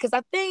so good because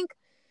I think,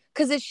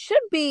 because it should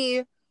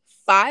be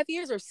 5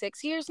 years or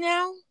 6 years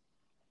now.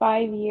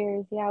 5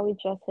 years. Yeah, we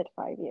just hit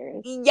 5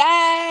 years.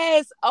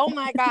 Yes. Oh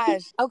my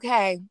gosh.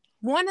 Okay.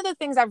 One of the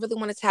things I really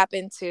want to tap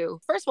into,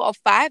 first of all,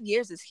 5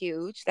 years is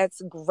huge.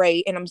 That's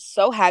great. And I'm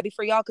so happy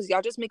for y'all because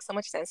y'all just make so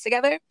much sense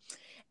together.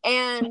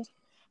 And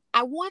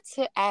I want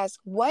to ask,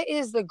 what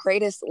is the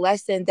greatest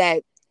lesson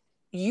that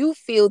you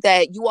feel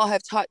that you all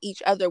have taught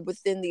each other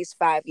within these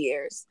 5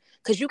 years?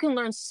 Because you can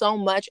learn so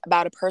much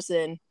about a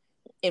person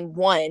in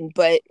one,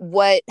 but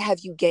what have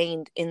you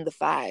gained in the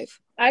five?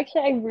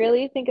 Actually, I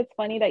really think it's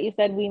funny that you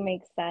said we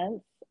make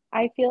sense.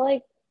 I feel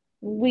like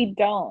we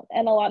don't,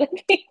 and a lot of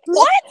people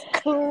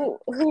What?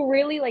 who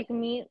really like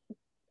meet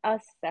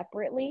us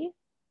separately,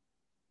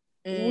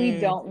 we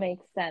Mm, don't make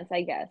sense,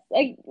 I guess.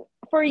 Like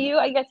for you,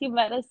 I guess you've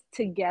met us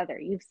together.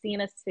 You've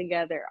seen us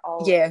together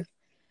yeah. always.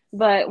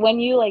 But when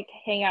you like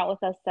hang out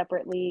with us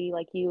separately,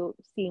 like you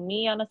see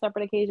me on a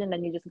separate occasion,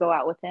 then you just go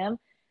out with him,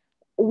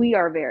 we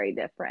are very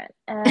different.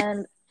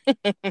 And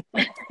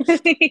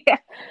yeah,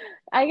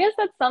 I guess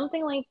that's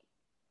something like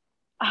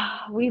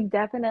we've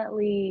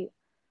definitely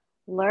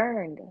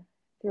learned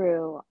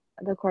through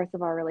the course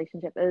of our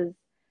relationship is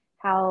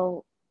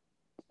how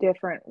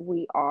different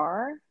we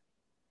are.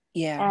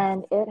 Yeah.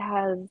 And it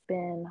has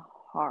been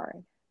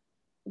hard.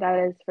 That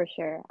is for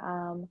sure.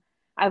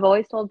 I've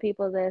always told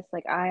people this,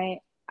 like I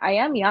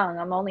am young.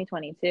 I'm only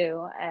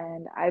 22,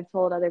 and I've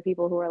told other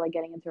people who are like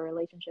getting into a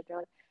relationship, they're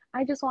like,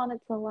 I just want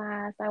it to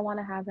last. I want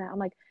to have that. I'm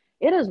like,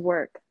 it is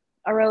work.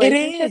 A It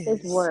relationship is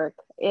is. work.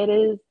 It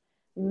is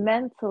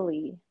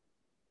mentally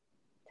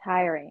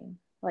tiring.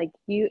 Like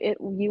you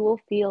will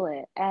feel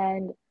it.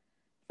 And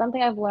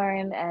something I've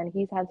learned, and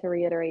he's had to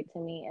reiterate to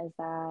me, is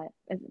that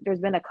there's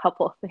been a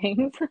couple of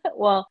things.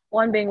 Well,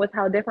 one being with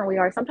how different we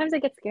are. Sometimes I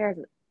get scared.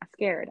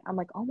 Scared. I'm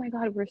like, oh my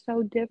God, we're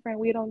so different.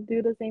 We don't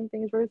do the same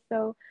things.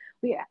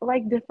 We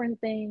like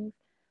different things.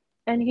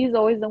 And he's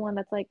always the one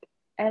that's like,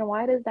 and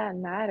why does that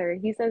matter?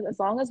 He says, as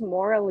long as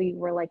morally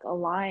we're like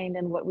aligned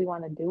and what we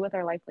want to do with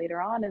our life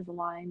later on is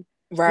aligned,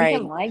 we can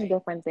Right. like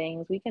different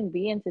things. We can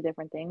be into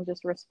different things.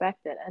 Just respect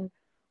it. And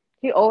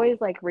he always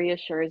like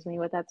reassures me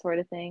with that sort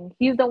of thing.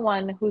 He's the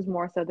one who's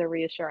more so the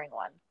reassuring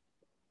one.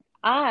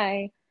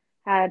 I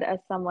had a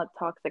somewhat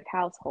toxic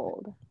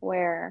household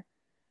where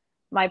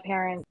my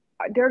parents,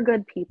 they're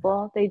good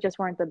people. They just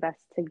weren't the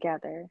best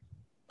together.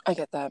 I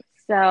get that.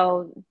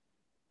 So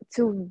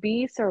to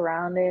be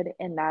surrounded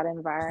in that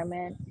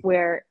environment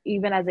where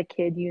even as a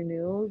kid you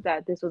knew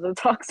that this was a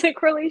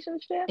toxic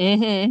relationship,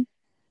 Mm-hmm.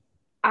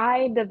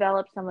 I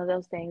developed some of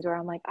those things where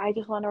I'm like, I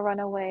just want to run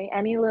away.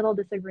 Any little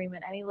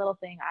disagreement, any little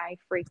thing, I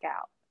freak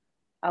out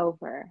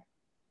over.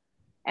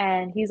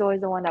 And he's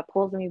always the one that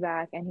pulls me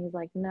back and he's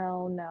like,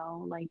 no,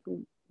 no, like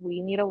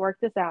we need to work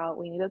this out.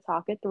 We need to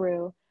talk it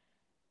through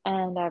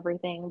and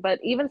everything. But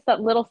even stuff,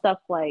 little stuff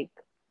like,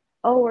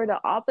 oh, we're the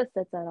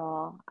opposites and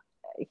all,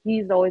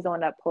 he's always the one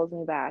that pulls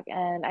me back.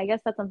 And I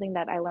guess that's something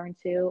that I learned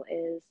too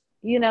is,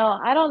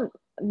 I don't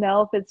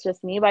know if it's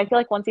just me, but I feel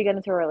like once you get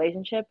into a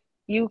relationship,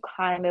 you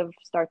kind of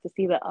start to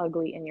see the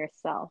ugly in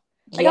yourself.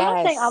 Like, I'm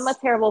not saying I'm a Yes.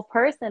 terrible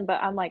person,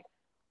 but I'm like,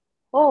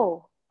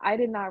 oh, I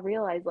did not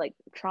realize like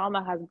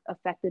trauma has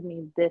affected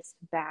me this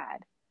bad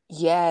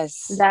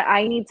Yes. that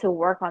I need to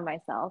work on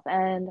myself.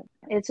 And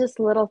it's just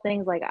little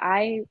things like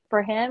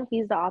for him,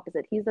 he's the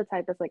opposite. He's the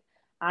type that's like,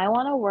 I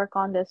want to work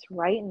on this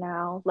right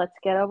now. Let's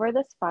get over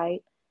this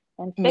fight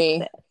and fix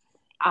Me. it.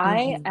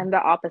 I Mm-hmm. am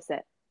the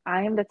opposite.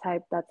 I am the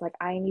type that's like,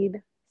 I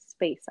need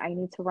space. I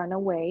need to run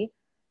away.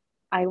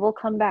 I will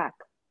come back,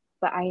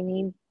 but I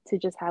need to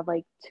just have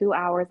like 2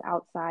 hours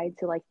outside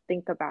to like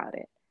think about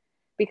it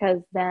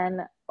because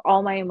then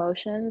all my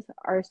emotions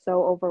are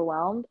so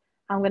overwhelmed.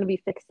 I'm going to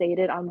be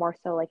fixated on more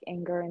so like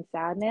anger and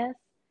sadness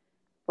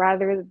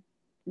rather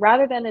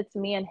rather than it's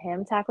me and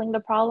him tackling the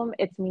problem,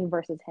 it's me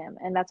versus him.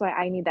 And that's why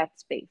I need that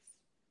space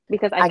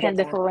because I I get can't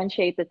that.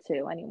 differentiate the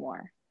two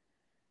anymore.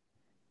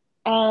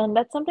 And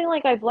that's something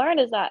like I've learned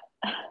is that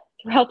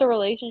throughout the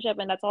relationship,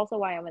 and that's also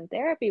why I'm in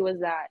therapy, was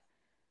that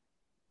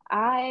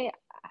I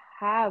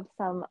have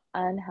some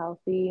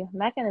unhealthy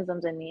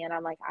mechanisms in me and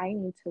I'm like I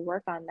need to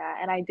work on that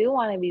and I do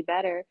want to be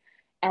better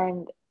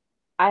and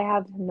I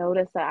have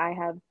noticed that I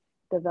have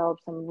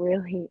developed some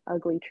really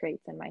ugly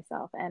traits in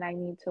myself and I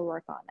need to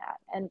work on that.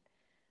 And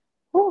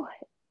whew,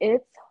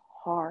 it's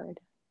hard.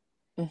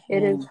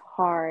 It is Mm-hmm.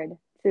 hard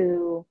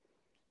to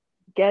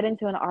get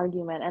into an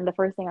argument and the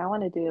first thing I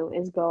want to do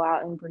is go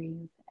out and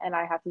breathe and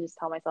I have to just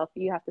tell myself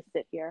you have to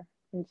sit here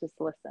and just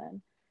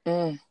listen.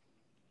 Mm,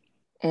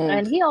 mm.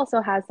 And he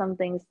also has some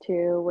things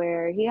too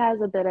where he has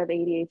a bit of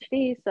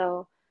ADHD,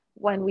 so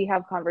when we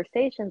have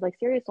conversations, like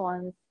serious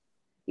ones,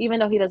 even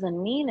though he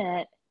doesn't mean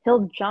it,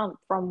 he'll jump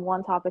from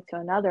one topic to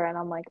another. And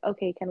I'm like,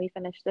 okay, can we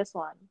finish this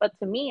one? But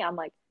to me, I'm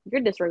like,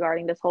 you're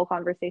disregarding this whole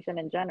conversation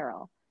in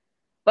general.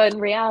 But in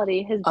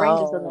reality, his brain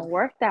just doesn't Oh,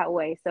 work that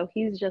way. So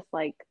he's just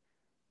like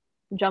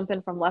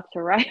jumping from left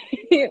to right.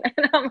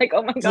 And I'm like,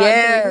 oh my God,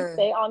 can we just yeah.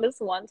 stay on this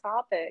one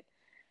topic?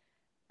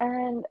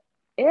 And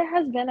it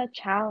has been a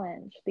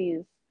challenge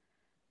these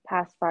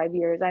past 5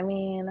 years. I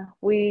mean,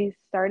 we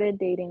started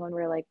dating when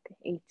we were like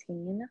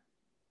 18,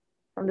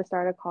 from the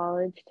start of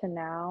college to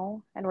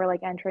now, and we're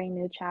like entering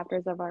new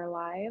chapters of our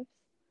lives.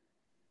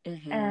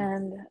 Hmm.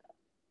 And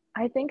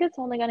I think it's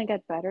only going to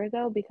get better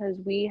though, because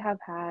we have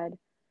had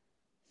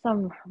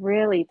some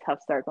really tough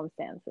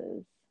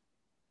circumstances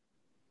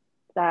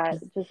that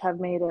just have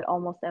made it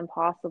almost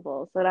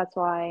impossible. So that's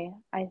why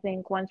I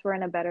think once we're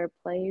in a better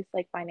place,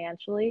 like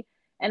financially,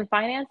 and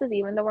finances,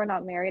 even though we're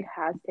not married,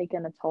 has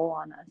taken a toll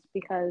on us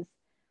because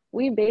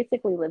we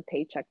basically live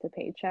paycheck to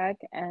paycheck,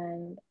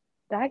 and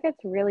that gets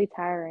really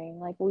tiring.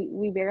 Like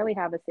we barely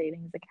have a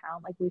savings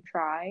account. Like we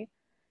try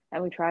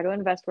and we try to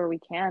invest where we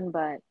can,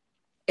 but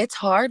It's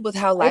hard with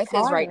how it's life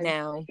is right hard.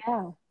 now.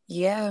 Yeah.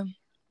 Yeah.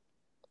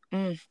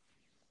 Mm,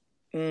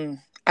 mm.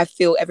 I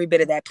feel every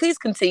bit of that. Please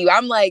continue.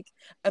 I'm like,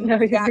 No, you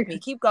you're got me.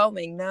 good. Keep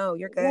going. No,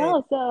 you're good.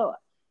 No, so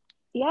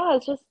yeah,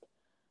 it's just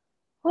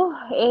oh,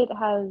 it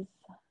has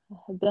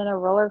been a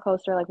roller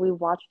coaster. Like we've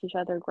watched each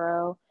other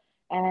grow,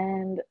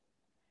 and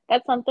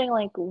that's something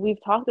like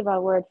we've talked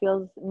about where it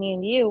feels me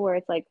and you where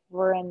it's like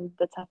we're in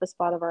the toughest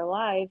spot of our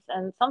lives,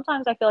 and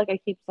sometimes I feel like I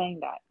keep saying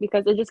that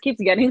because it just keeps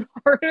getting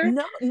harder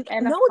No,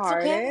 and no, it's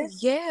okay. harder.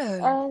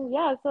 Yeah. And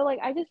yeah, so like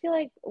I just feel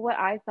like what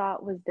I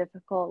thought was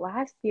difficult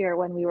last year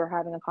when we were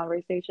having a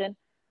conversation,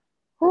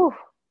 whew,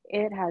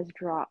 it has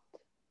dropped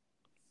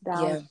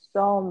down Yeah.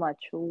 so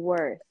much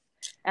worse.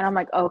 And I'm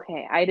like,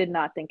 okay, I did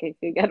not think it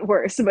could get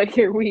worse, but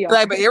here we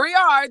Like, are. but here we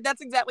are.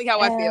 That's exactly how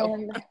I feel.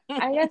 And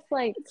I guess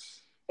like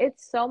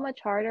it's so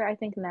much harder, I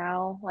think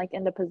now, like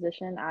in the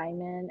position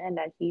I'm in and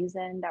that he's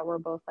in, that we're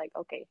both like,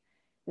 okay,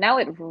 now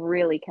it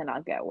really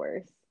cannot get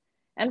worse.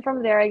 And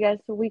from there, I guess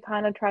we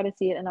kind of try to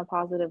see it in a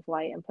positive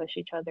light and push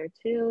each other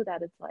too,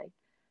 that it's like,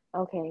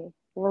 okay,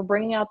 we're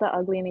bringing out the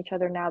ugly in each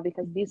other now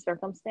because these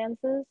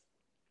circumstances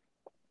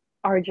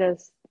are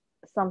just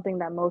something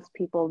that most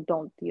people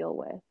don't deal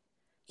with.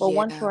 But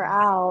once Yeah. we're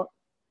out,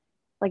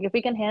 like if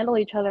we can handle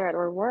each other at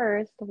our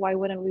worst, why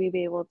wouldn't we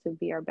be able to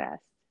be our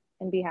best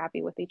and be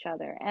happy with each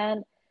other?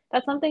 And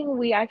that's something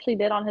we actually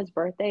did on his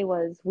birthday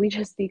was we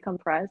just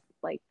decompressed.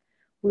 Like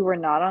we were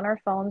not on our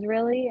phones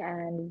really,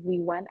 and we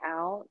went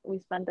out. We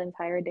spent the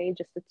entire day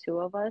just the two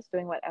of us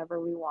doing whatever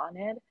we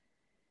wanted.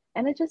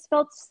 And it just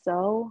felt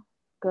so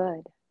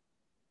good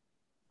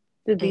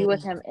to be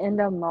with Mm, him in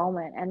the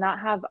moment and not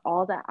have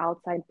all the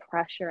outside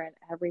pressure and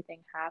everything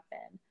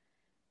happen.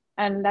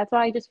 And that's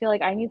why I just feel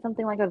like I need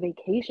something like a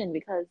vacation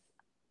because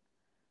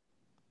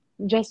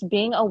just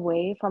being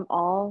away from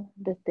all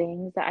the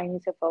things that I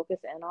need to focus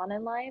in on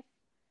in life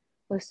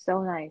was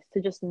so nice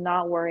to just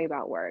not worry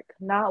about work,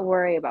 not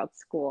worry about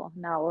school,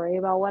 not worry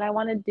about what I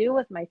want to do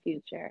with my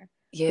future,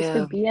 just to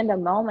yeah. be in the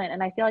moment.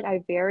 And I feel like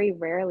I very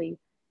rarely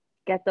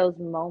get those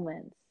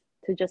moments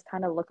to just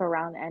kind of look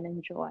around and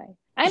enjoy.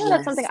 I know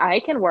that's something Yes. I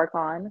can work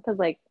on because,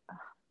 like,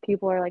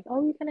 people are like,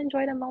 oh, you can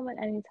enjoy the moment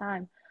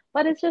anytime.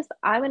 But it's just,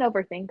 I'm an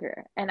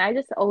overthinker and I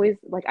just always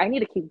like, I need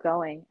to keep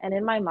going. And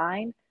in my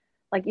mind,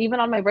 like, even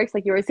on my breaks,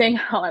 like you were saying,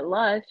 how at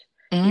Lush,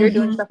 you're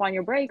doing Hmm. stuff on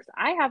your breaks.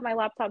 I have my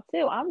laptop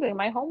too. I'm doing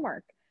my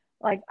homework.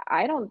 Like,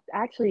 I don't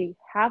actually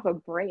have a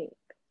break.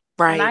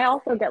 And I Right.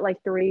 also get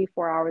like 3,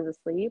 4 hours of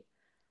sleep.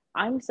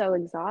 I'm so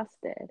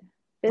exhausted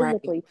Right.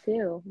 physically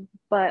too.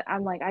 But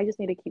I'm like, I just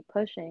need to keep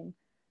pushing.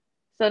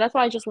 So that's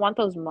why I just want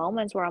those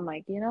moments where I'm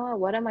like, you know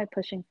what am I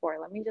pushing for?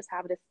 Let me just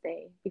have this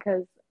day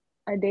because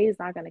a day is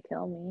not going to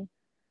kill me.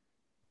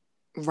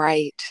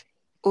 Right.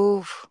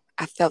 Oof.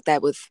 I felt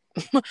that with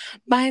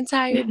my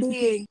entire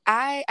being.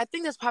 I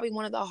think that's probably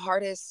one of the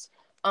hardest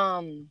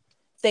um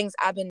things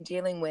I've been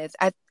dealing with.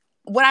 I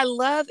What I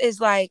love is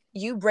like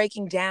you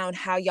breaking down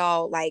how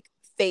y'all like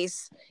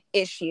face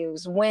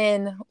issues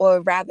when,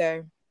 or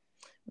rather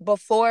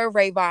before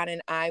Rayvon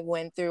and I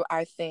went through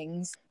our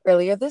things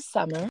earlier this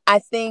summer. I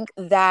think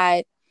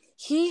that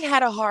he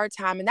had a hard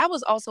time, and that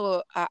was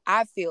also,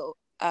 I feel,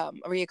 a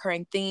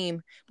reoccurring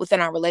theme within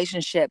our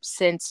relationship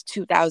since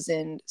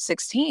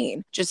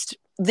 2016. Just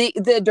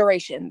the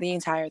duration, the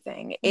entire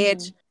thing. Hmm.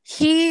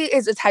 He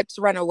is a type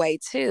to run away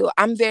too.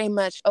 I'm very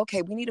much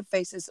okay. We need to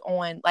face this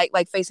on like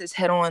face this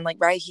head on, like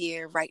right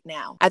here, right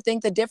now. I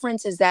think the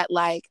difference is that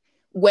like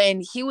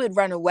when he would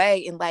run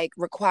away and like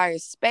require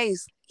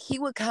space, he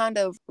would kind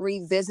of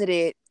revisit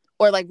it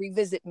or like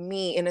revisit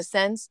me in a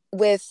sense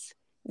with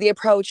the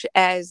approach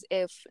as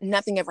if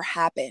nothing ever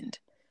happened.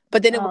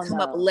 But then it would Oh come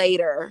up no.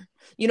 later.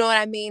 You know what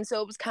I mean?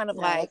 So it was kind of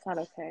No, like, that's not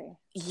okay.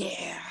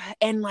 yeah.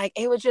 And like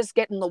it would just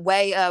get in the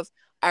way of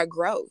our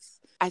growth.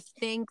 I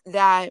think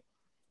that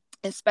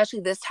especially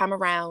this time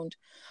around,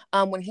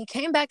 when he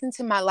came back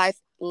into my life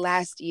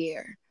last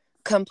year,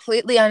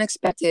 completely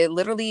unexpected,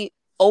 literally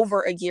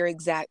over a year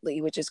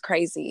exactly, which is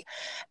crazy.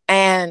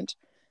 And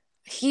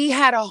he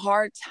had a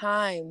hard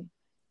time,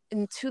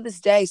 and to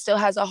this day still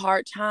has a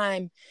hard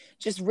time,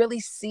 just really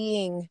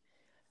seeing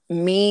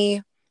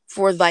me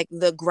for like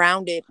the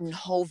grounded and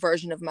whole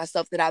version of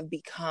myself that I've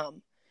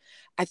become.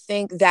 I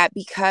think that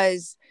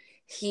because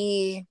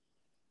he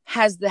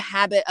has the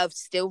habit of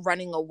still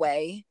running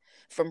away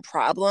from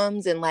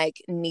problems and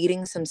like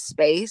needing some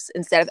space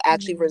instead of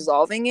actually Mm-hmm.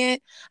 resolving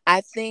it,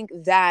 I think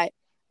that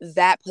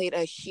that played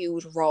a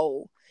huge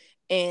role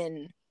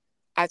in,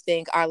 I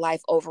think, our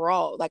life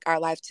overall, like our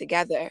life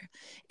together.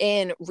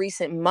 In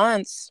recent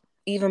months,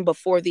 even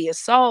before the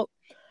assault,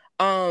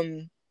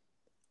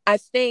 I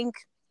think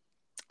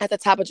at the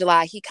top of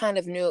July, he kind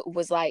of knew it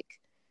was like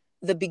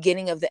the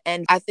beginning of the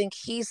end. I think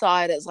he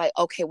saw it as like,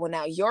 okay, well,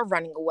 now you're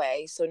running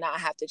away. So now I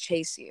have to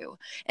chase you.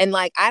 And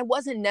like, I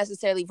wasn't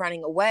necessarily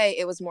running away.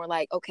 It was more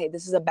like, okay,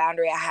 this is a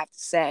boundary I have to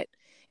set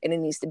and it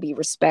needs to be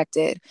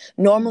respected.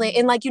 Normally,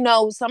 and Mm-hmm.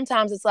 like,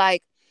 sometimes it's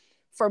like,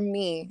 for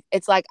me,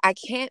 it's like, I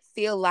can't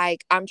feel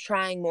like I'm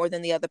trying more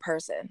than the other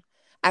person.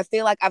 I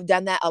feel like I've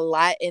done that a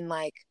lot in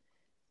like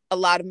a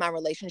lot of my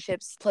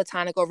relationships,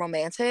 platonic or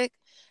romantic.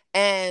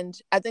 And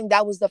I think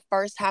that was the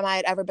first time I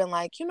had ever been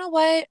like, you know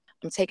what?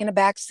 I'm taking a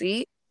back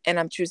seat and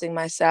I'm choosing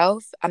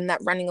myself. I'm not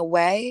running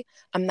away.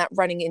 I'm not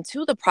running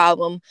into the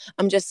problem.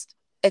 I'm just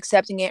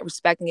accepting it,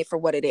 respecting it for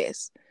what it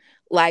is.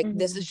 Like,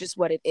 this Mm-hmm. is just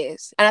what it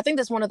is. And I think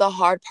that's one of the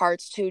hard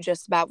parts, too,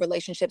 just about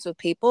relationships with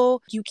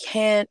people. You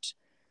can't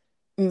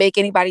make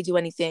anybody do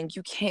anything.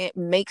 You can't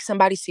make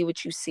somebody see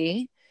what you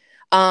see.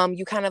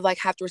 You kind of like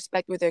have to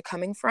respect where they're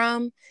coming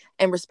from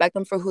and respect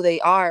them for who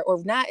they are,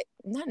 or not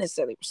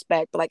necessarily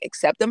respect, but like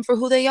accept them for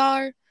who they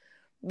are.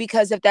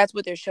 Because if that's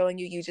what they're showing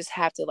you, you just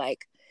have to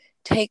like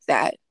take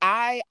that.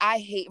 I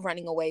hate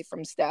running away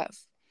from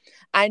stuff.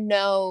 I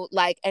know,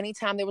 like,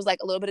 anytime there was like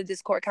a little bit of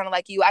discord, kind of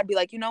like you, I'd be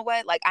like, you know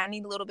what, like, I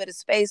need a little bit of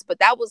space. But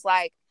that was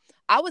like,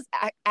 I was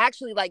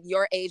actually like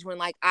your age when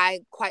like I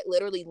quite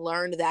literally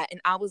learned that,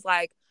 and I was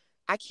like,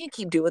 I can't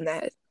keep doing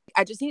that.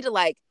 I just need to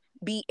like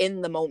be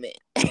in the moment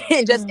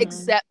and just Mm-hmm.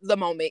 accept the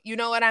moment. You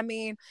know what I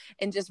mean?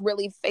 And just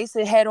really face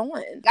it head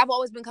on. I've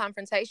always been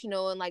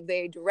confrontational and like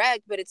very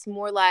direct, but it's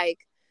more like,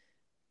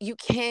 you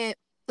can't,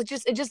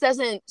 it just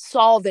doesn't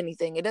solve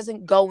anything. It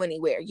doesn't go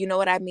anywhere. You know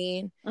what I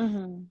mean?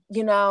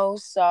 Mm-hmm.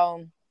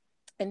 So,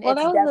 and Well,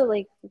 it's that was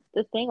definitely,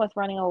 the thing with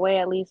running away,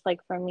 at least like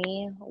for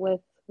me,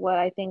 with what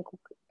I think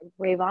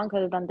Rayvon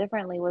could have done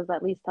differently was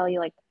at least tell you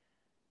like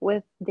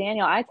with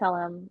Daniel, I tell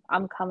him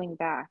I'm coming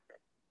back.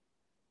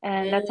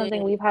 And that's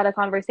something mm, we've had a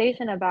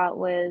conversation about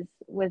was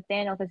with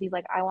Daniel because he's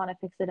like, I want to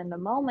fix it in the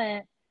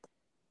moment.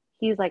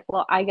 He's like,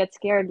 well, I get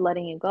scared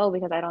letting you go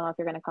because I don't know if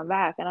you're gonna come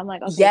back. And I'm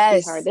like,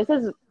 okay, sweetheart,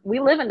 yes, we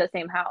live in the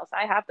same house.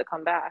 I have to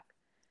come back.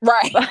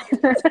 right.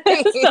 But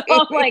so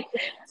I'm like,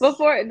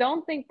 before,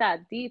 don't think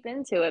that deep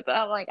into it. But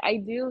I'm like, I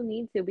do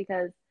need to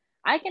because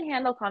I can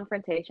handle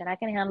confrontation. I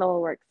can handle a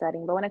work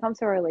setting. But when it comes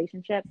to a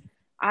relationship,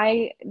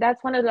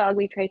 that's one of the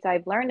ugly traits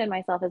I've learned in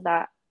myself is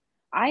that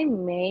I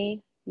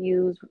may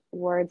use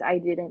words I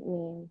didn't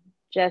mean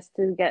just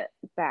to get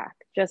back,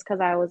 just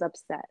because I was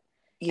upset.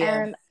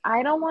 Yeah. And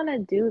I don't want to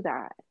do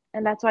that.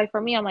 And that's why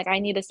for me, I'm like, I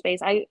need a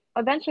space. I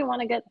eventually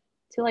want to get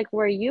to like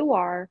where you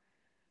are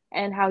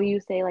and how you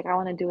say like I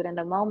want to do it in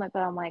the moment,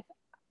 but I'm like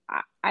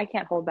I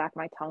can't hold back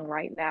my tongue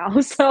right now.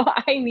 So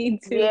I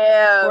need to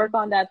Yeah. work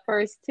on that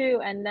first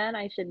too, and then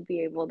I should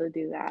be able to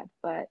do that.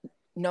 But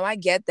No, I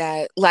get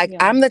that. Like, yeah.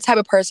 I'm the type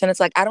of person, it's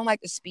like I don't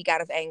like to speak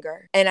out of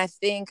anger. And I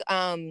think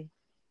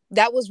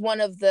that was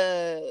one of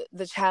the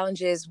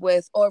challenges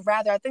with, or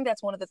rather, I think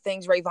that's one of the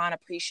things Rayvon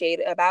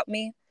appreciated about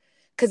me.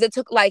 Cause it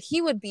took, like,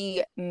 he would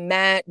be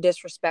mad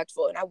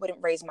disrespectful and I wouldn't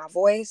raise my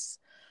voice.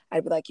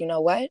 I'd be like, you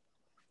know what?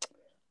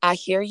 I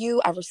hear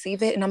you, I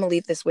receive it, and I'm gonna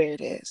leave this where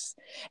it is.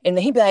 And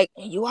then he'd be like,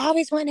 you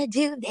always want to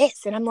do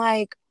this. And I'm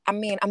like, I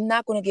mean, I'm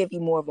not gonna give you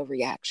more of a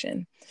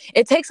reaction.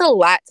 It takes a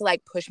lot to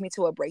like push me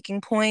to a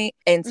breaking point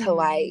and to Mm-hmm.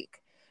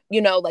 like,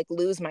 like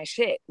lose my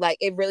shit. Like,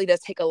 it really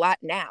does take a lot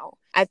now.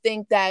 I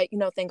think that,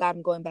 thank God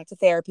I'm going back to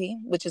therapy,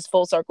 which is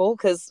full circle,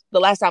 because the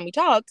last time we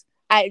talked,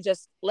 I had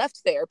just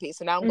left therapy.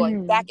 So now I'm going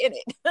Mm-hmm. back in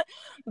it.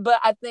 But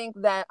I think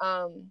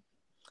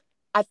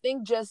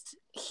just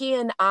he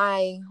and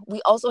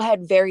we also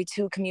had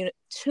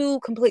two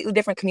completely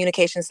different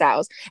communication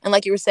styles. And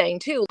like you were saying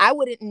too, I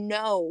wouldn't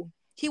know.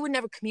 He would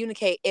never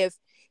communicate if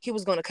he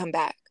was going to come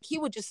back. He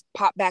would just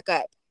pop back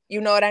up. You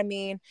know what I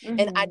mean?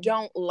 And I Mm-hmm.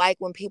 don't like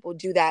when people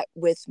do that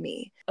with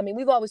me. I mean,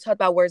 we've always talked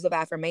about words of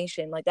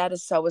affirmation. Like, that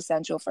is so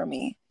essential for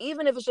me.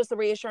 Even if it's just the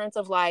reassurance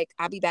of like,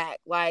 I'll be back.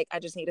 Like, I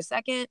just need a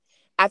second.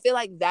 I feel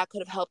like that could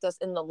have helped us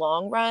in the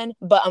long run.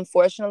 But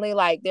unfortunately,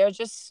 like, there are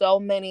just so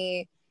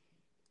many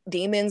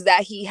demons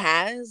that he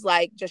has,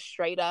 like, just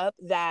straight up,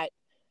 that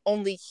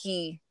only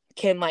he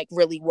can like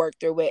really work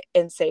through it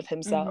and save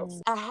himself.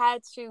 Mm-hmm. I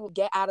had to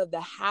get out of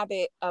the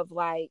habit of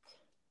like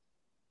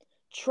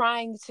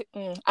trying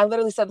to I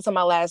literally said this on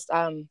my last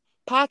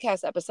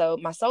podcast episode,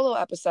 my solo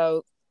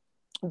episode.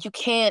 You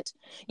can't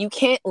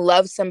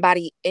love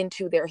somebody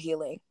into their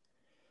healing.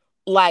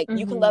 Like,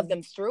 you can love Mm-hmm.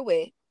 them through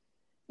it,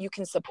 you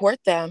can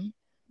support them,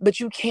 but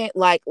you can't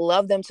like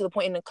love them to the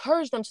point and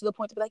encourage them to the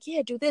point to be like,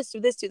 yeah, do this, do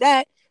this, do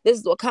that. This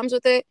is what comes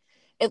with it.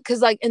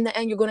 Because like in the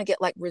end, you're going to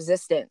get like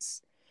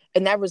resistance,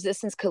 and that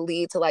resistance could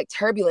lead to like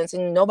turbulence,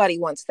 and nobody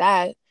wants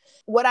that.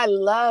 What I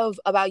love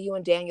about you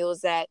and Daniel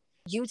is that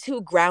you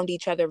two ground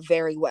each other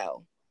very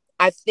well.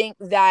 I think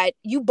that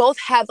you both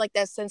have like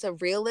that sense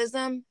of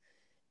realism,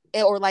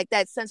 or like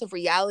that sense of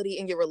reality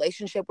in your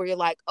relationship where you're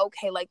like,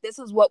 okay, like this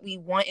is what we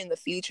want in the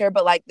future,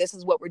 but like this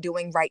is what we're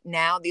doing right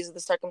now. These are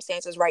the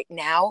circumstances right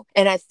now.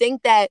 And I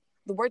think that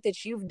the work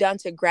that you've done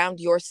to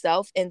ground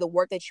yourself and the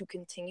work that you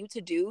continue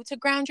to do to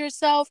ground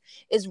yourself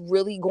is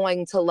really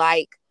going to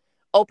like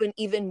open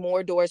even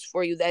more doors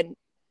for you than,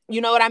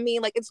 you know what I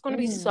mean? Like it's going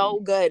to be so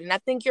good. And I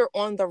think you're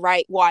on the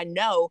right, well, I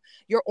know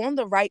you're on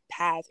the right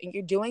path and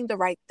you're doing the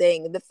right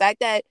thing. The fact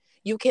that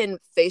you can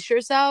face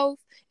yourself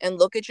and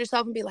look at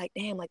yourself and be like,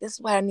 damn, like this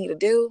is what I need to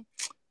do.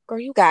 Girl,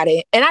 you got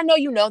it. And I know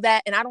you know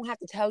that, and I don't have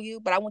to tell you,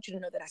 but I want you to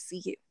know that I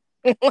see you.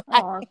 Like,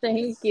 Oh,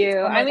 thank you.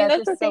 oh I my mean, gosh, that's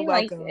you're the so thing,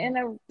 like welcome. in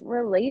a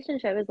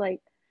relationship is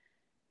like,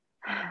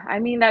 I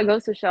mean, that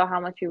goes to show how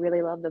much you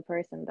really love the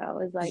person, though.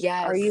 Is like,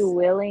 are you Yes.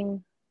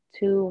 willing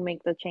to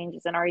make the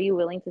changes, and are you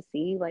willing to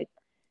see like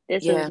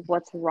this is Yeah.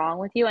 what's wrong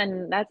with you?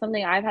 And that's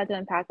something I've had to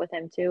unpack with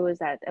him too, is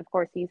that of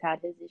course he's had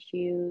his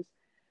issues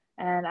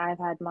and I've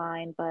had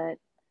mine, but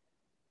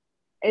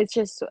it's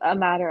just a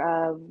matter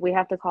of we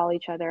have to call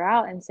each other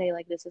out and say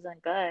like this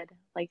isn't good.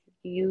 Like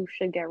you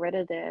should get rid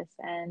of this.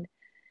 And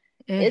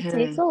it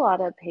takes Mm-hmm. a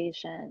lot of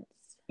patience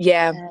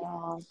Yeah. and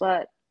all.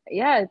 But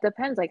yeah, it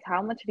depends. Like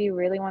how much do you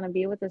really want to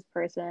be with this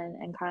person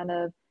and kind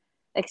of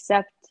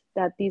accept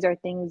that these are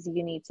things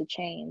you need to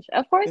change.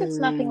 Of course, it's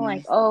nothing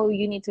like, Mm. oh,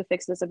 you need to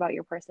fix this about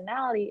your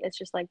personality. It's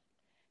just like,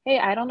 hey,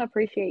 I don't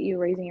appreciate you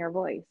raising your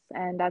voice.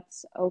 And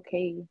that's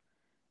okay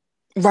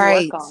to work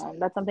Right. on.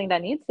 That's something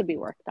that needs to be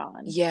worked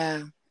on.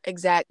 Yeah,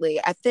 exactly.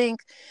 I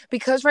think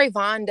because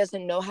Rayvon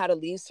doesn't know how to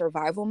leave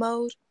survival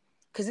mode,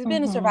 because he's been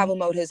in Mm-hmm. survival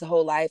mode his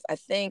whole life, I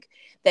think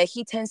that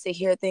he tends to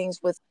hear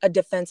things with a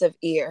defensive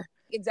ear.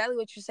 Exactly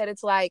what you said.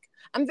 It's like,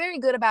 I'm very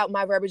good about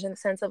my verbiage in the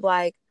sense of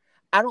like,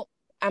 I don't,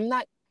 I'm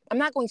not. I'm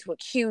not going to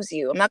accuse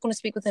you. I'm not going to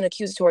speak with an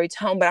accusatory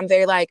tone, but I'm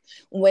very like,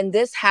 when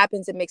this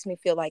happens, it makes me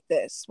feel like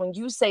this. When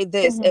you say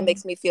this, it Mm-hmm.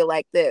 makes me feel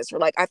like this. Or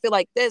like, I feel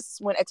like this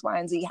when X, Y,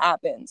 and Z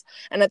happens.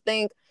 And I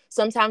think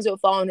sometimes it would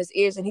fall in his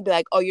ears and he'd be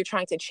like, oh, you're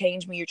trying to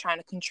change me. You're trying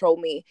to control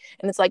me.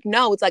 And it's like,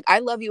 no, it's like, I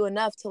love you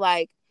enough to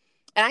like,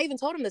 and I even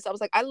told him this. I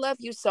was like, I love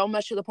you so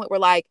much to the point where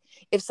like,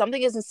 if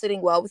something isn't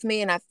sitting well with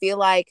me and I feel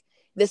like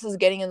this is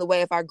getting in the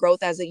way of our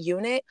growth as a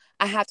unit,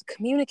 I have to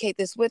communicate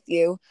this with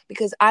you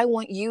because I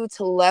want you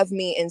to love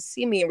me and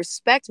see me and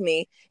respect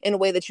me in a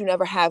way that you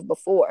never have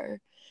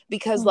before.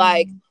 Because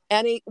like Mm-hmm.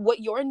 any what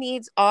your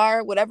needs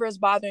are, whatever is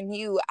bothering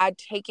you, I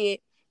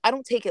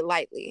don't take it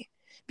lightly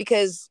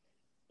because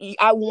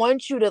I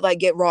want you to like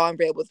get raw and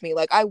real with me.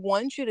 Like I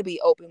want you to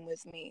be open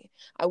with me.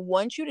 I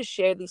want you to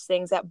share these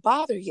things that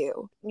bother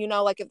you. You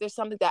know, like if there's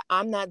something that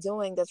I'm not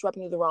doing that's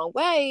rubbing you the wrong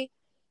way.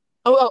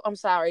 I'm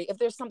sorry. If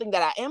there's something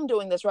that I am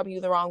doing that's rubbing you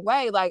the wrong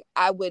way, like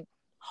I would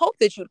hope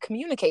that you'd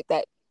communicate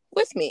that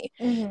with me.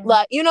 Mm-hmm.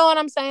 Like, you know what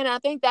I'm saying? And I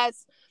think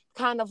that's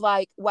kind of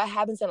like what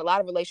happens in a lot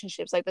of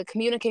relationships. Like the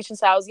communication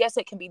styles, yes,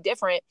 it can be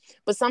different,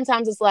 but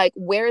sometimes it's like,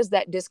 where is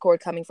that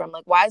discord coming from?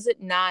 Like, why is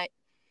it not,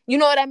 you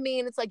know what I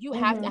mean? It's like you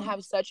have to Mm-hmm.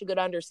 have such a good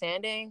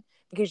understanding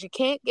because you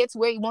can't get to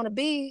where you want to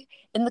be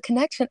in the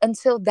connection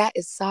until that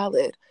is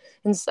solid.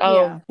 And so,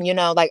 Yeah. you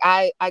know, like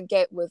I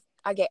get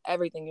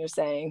everything you're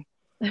saying.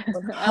 I'm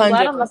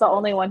glad I'm not the 100%.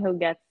 only one who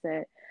gets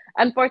it.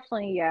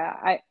 Unfortunately, yeah,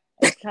 I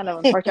it's kind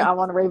of unfortunate. I'm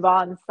on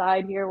Rayvon's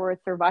side here where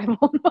it's survival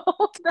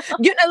mode.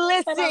 You know, And I'm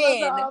at the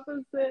listen,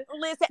 opposite.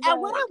 listen.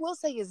 And what But I will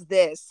say is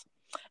this,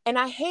 and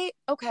I hate,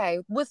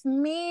 okay, with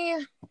me,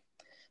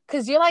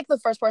 because you're like the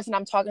first person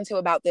I'm talking to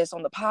about this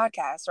on the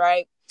podcast,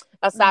 right?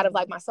 Aside of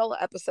like mm-hmm. my solo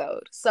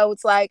episode. So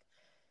it's like,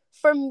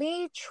 for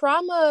me,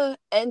 trauma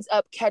ends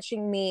up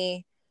catching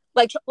me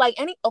like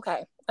any,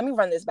 okay, let me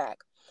run this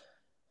back.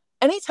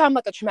 Anytime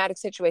like a traumatic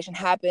situation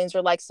happens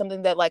or like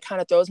something that like kind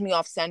of throws me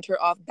off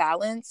center, off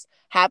balance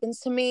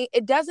happens to me,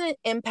 it doesn't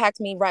impact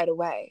me right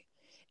away.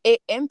 It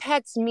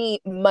impacts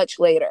me much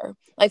later.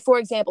 Like, for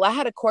example, I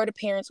had a court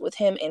appearance with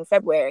him in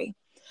February.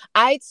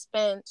 I'd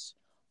spent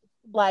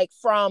like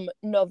from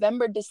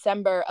November,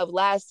 December of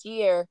last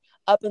year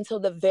up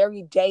until the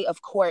very day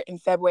of court in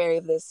February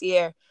of this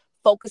year,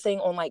 focusing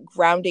on like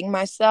grounding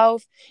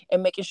myself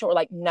and making sure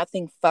like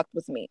nothing fucked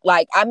with me.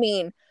 Like, I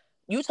mean,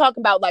 you talk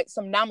about like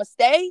some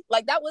namaste,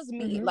 like that was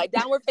me. Mm-hmm. Like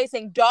downward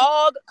facing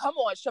dog, come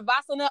on,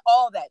 shavasana,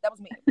 all that. That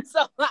was me.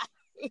 So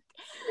like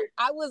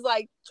I was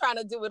like trying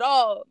to do it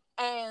all.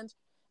 And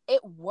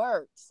it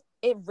worked.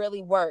 It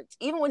really worked.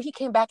 Even when he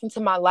came back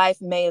into my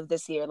life May of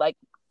this year, like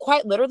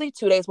quite literally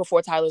 2 days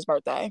before Tyler's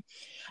birthday,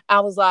 I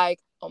was like,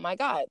 oh my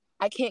God,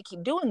 I can't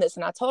keep doing this.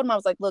 And I told him, I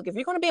was like, look, if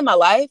you're going to be in my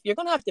life, you're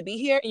going to have to be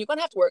here and you're going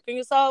to have to work on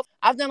yourself.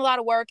 I've done a lot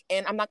of work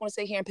and I'm not going to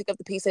sit here and pick up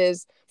the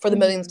pieces for the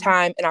millionth Mm-hmm.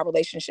 time in our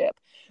relationship.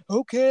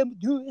 Okay, I'm gonna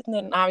do it. And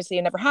then obviously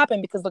it never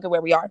happened because look at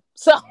where we are.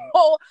 So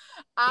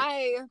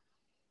I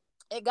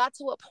it got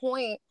to a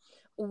point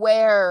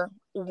where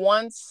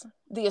once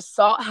the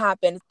assault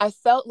happened, I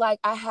felt like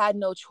I had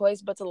no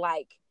choice but to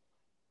like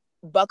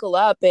buckle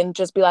up and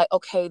just be like,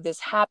 okay, this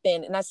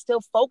happened. And I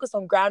still focus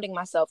on grounding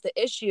myself. The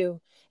issue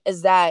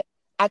is that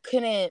I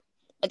couldn't,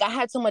 like, I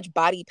had so much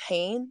body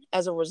pain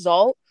as a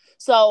result.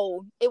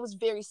 So it was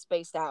very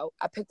spaced out.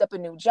 I picked up a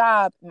new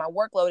job, my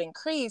workload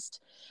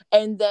increased,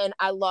 and then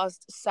I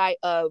lost sight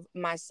of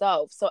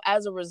myself. So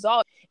as a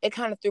result, it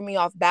kind of threw me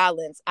off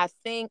balance. I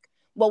think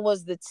what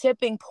was the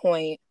tipping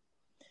point,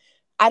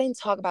 I didn't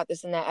talk about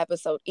this in that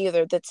episode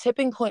either. The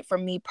tipping point for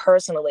me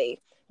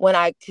personally, when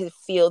I could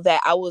feel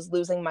that I was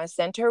losing my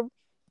center,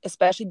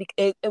 especially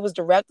it was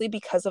directly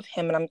because of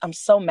him, and I'm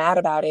so mad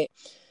about it.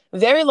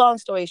 Very long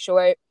story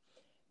short,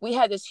 we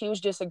had this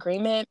huge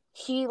disagreement.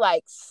 He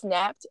like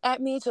snapped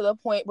at me to the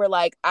point where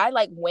like I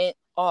like went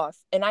off,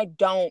 and I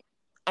don't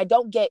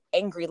get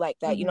angry like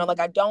that, you know, like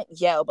I don't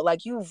yell, but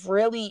like you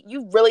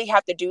really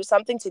have to do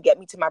something to get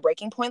me to my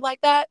breaking point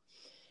like that.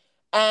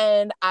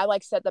 And I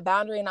like set the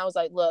boundary, and I was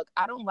like, look,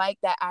 I don't like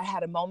that. I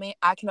had a moment.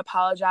 I can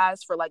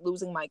apologize for like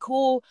losing my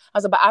cool. I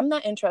was like, but I'm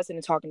not interested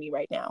in talking to you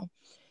right now.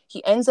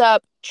 He ends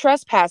up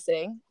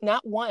trespassing,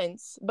 not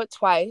once, but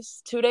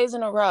twice, 2 days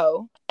in a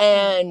row.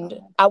 And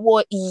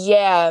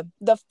yeah,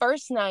 the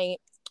first night,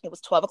 it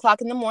was 12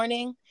 o'clock in the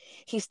morning.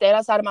 He stayed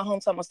outside of my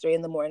home till almost 3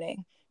 in the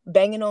morning,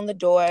 banging on the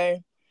door,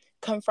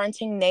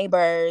 confronting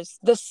neighbors.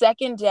 The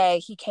second day,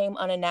 he came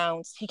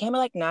unannounced. He came at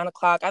like 9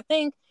 o'clock. I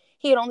think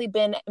he had only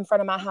been in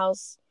front of my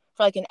house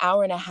for like an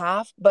hour and a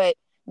half, but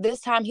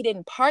this time he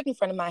didn't park in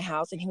front of my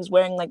house, and he was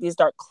wearing like these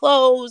dark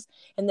clothes.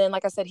 And then,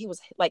 like I said, he was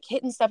like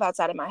hitting stuff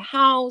outside of my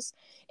house,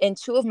 and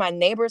two of my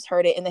neighbors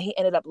heard it, and then he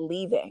ended up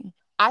leaving.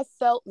 I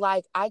felt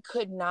like I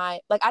could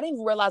not, like, I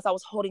didn't realize I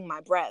was holding my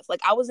breath.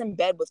 Like, I was in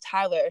bed with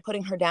Tyler,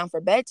 putting her down for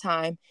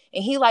bedtime,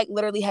 and he, like,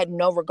 literally had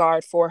no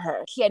regard for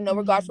her. He had no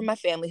regard for my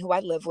family, who I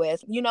live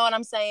with. You know what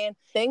I'm saying?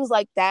 Things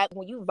like that,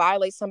 when you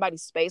violate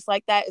somebody's space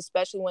like that,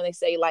 especially when they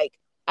say, like,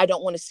 I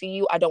don't want to see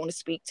you, I don't want to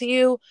speak to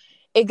you,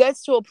 it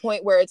gets to a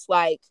point where it's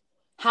like,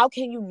 how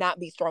can you not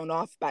be thrown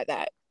off by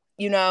that?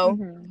 You know?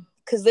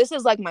 Because this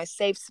is, like, my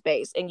safe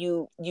space, and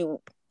you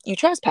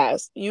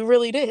trespassed. You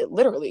really did,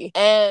 literally.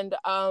 And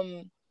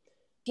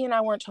he and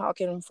I weren't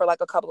talking for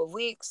like a couple of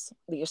weeks.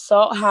 The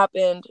assault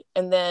happened,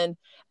 and then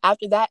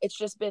after that, it's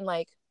just been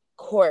like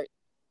court,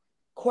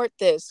 court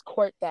this,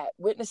 court that,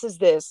 witnesses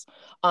this,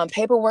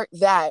 paperwork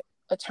that,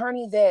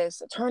 attorney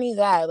this, attorney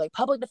that, like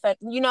public defense.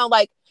 You know,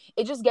 like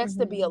it just gets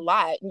to be a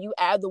lot. And you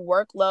add the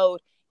workload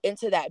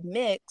into that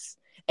mix,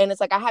 and it's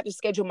like I have to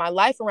schedule my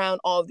life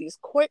around all of these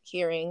court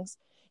hearings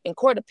and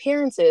court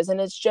appearances, and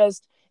it's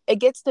just, it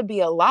gets to be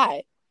a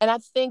lot. And I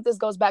think this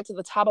goes back to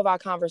the top of our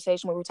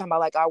conversation when we were talking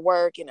about like our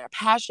work and our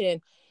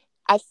passion.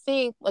 I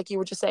think, like you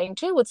were just saying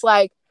too, it's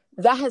like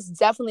that has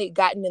definitely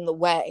gotten in the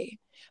way,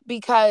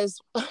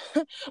 because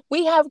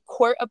we have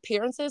court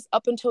appearances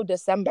up until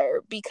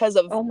December because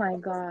of, oh my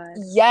God,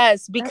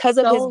 yes, because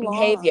that's of so his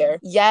behavior.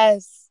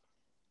 long.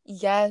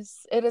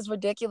 Yes, it is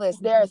ridiculous.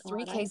 Oh There my are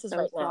three God, I'm cases so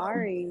right now.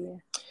 sorry.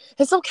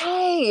 It's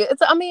okay.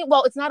 It's, I mean,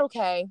 well, it's not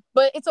okay,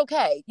 but it's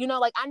okay. You know,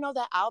 like I know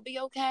that I'll be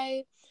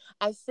okay.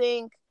 I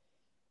think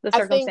The I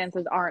think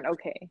circumstances aren't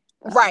okay,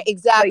 right, but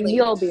exactly.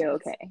 you'll be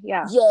okay.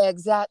 Yeah. Yeah,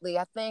 exactly.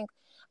 I think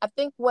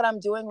what I'm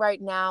doing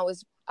right now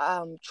is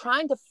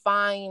trying to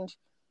find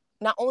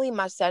not only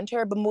my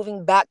center, but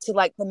moving back to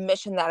like the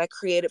mission that I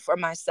created for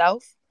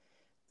myself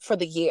for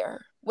the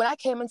year. When I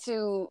came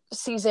into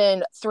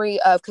season 3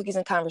 of Cookies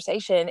and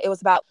Conversation, it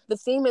was about, the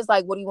theme is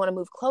like, what do you want to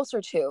move closer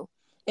to?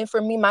 And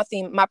for me, my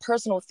theme, my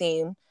personal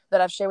theme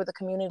that I've shared with the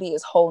community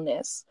is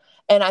wholeness.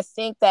 And I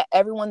think that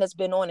everyone that's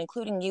been on,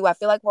 including you, I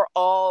feel like we're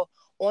all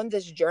on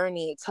this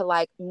journey to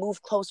like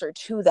move closer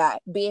to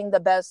that, being the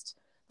best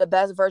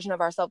version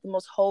of ourselves, the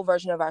most whole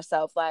version of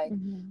ourselves. Like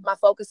my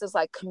focus is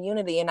like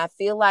community. And I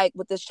feel like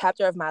with this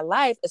chapter of my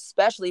life,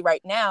 especially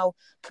right now,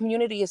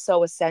 community is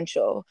so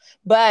essential.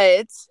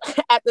 But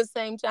at the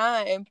same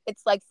time,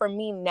 it's like for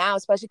me now,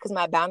 especially because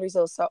my boundaries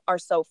are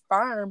so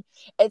firm,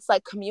 it's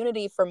like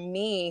community for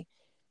me,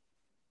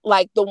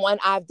 like the one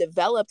I've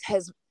developed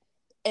has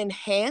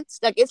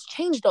enhanced, like it's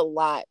changed a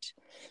lot.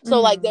 So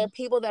like there are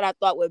people that I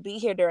thought would be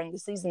here during the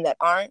season that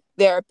aren't.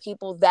 There are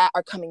people that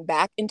are coming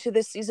back into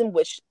this season,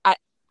 which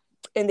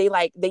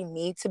they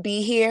need to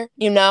be here,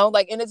 you know,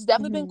 like, and it's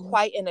definitely been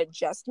quite an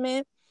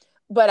adjustment.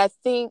 But I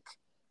think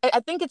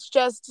it's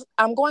just,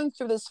 I'm going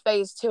through this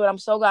phase too, and I'm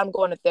so glad I'm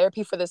going to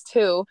therapy for this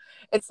too.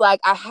 It's like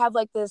I have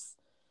like this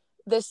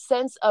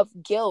sense of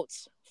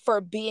guilt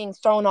for being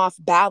thrown off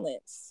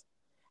balance.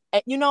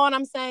 And you know what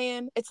I'm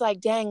saying? It's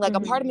like, dang, like a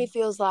part of me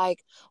feels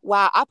like,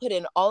 wow, I put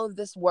in all of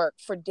this work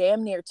for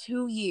damn near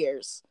 2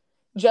 years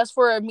just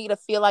for me to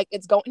feel like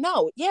it's going,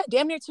 no, yeah,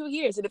 damn near 2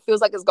 years. And it feels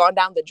like it's gone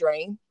down the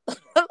drain.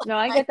 No,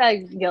 I Like, get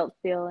that guilt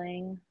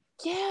feeling.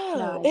 No,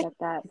 yeah, I get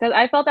that. Because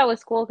I felt that with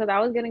school because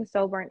I was getting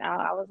so burnt out.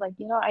 I was like,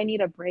 I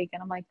need a break.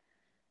 And I'm like,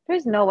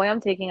 there's no way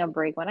I'm taking a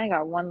break when I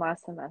got one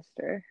last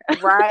semester.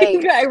 right.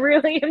 Like, I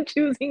really am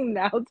choosing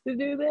now to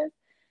do this.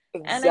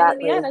 And I mean, yeah,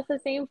 Exactly. that's the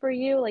same for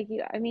you. Like,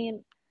 I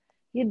mean,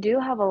 You do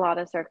have a lot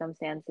of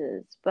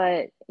circumstances,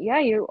 but yeah,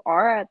 you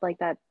are at like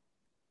that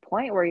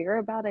point where you're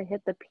about to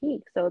hit the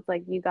peak. So it's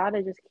like you got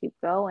to just keep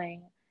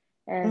going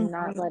and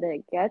not Mhm. let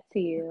it get to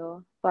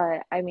you.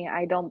 But I mean,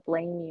 I don't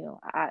blame you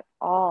at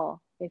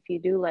all if you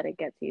do let it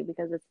get to you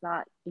because it's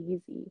not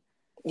easy.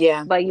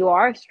 Yeah. But you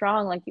are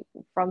strong, like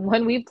from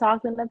when we've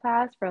talked in the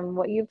past, from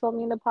what you've told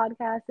me in the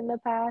podcast in the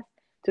past,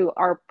 to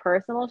our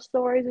personal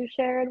stories we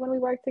shared when we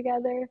worked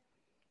together.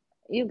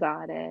 You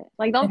got it.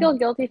 Like, don't And feel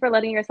guilty for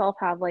letting yourself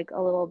have like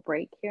a little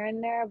break here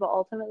and there, but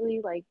ultimately,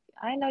 like,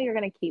 I know you're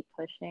gonna keep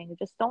pushing.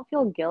 Just don't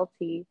feel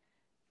guilty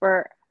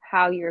for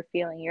how you're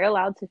feeling. You're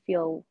allowed to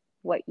feel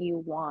what you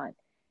want.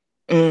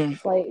 mm,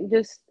 Like,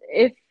 just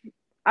if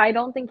I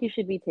don't think you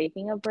should be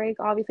taking a break,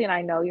 obviously, and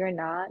I know you're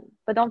not,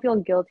 but don't feel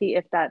guilty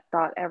if that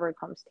thought ever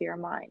comes to your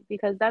mind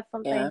because that's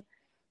yeah. something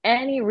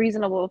any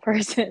reasonable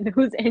person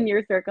who's in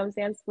your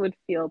circumstance would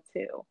feel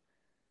too.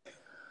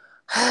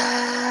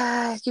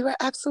 You are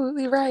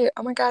absolutely right.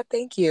 Oh my God,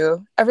 thank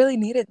you. I really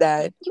needed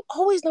that. You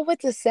always know what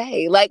to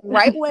say. Like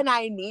right when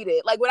I need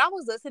it. Like when I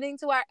was listening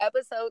to our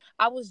episode,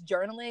 I was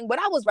journaling. What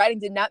I was writing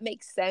did not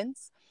make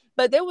sense.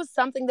 But there was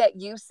something that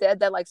you said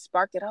that like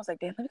sparked it. I was like,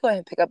 damn, let me go ahead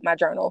and pick up my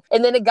journal.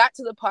 And then it got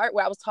to the part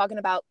where I was talking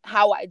about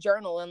how I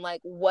journal and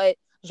like what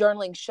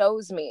journaling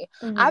shows me.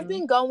 I've Hmm.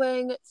 been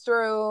going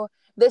through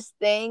this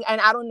thing, and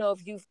I don't know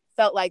if you've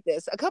felt like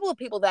this. A couple of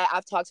people that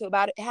I've talked to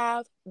about it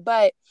have,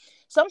 but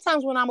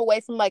sometimes when I'm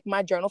away from like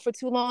my journal for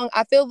too long,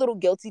 I feel a little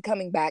guilty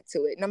coming back to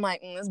it. And I'm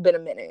like, it's been a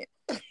minute.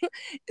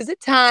 Is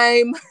it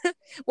time?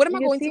 What am I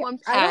You going see, to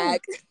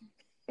unpack?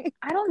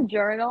 I don't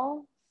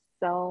journal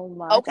so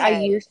much. Okay.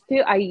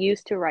 I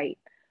used to write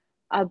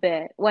a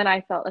bit when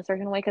I felt a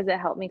certain way because it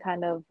helped me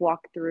kind of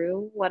walk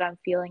through what I'm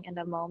feeling in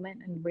the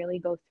moment and really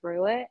go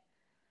through it.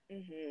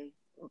 Mm-hmm.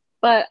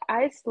 But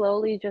I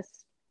slowly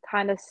just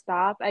kind of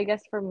stopped. I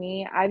guess for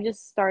me, I've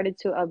just started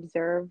to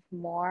observe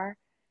more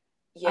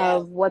Yeah.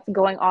 of what's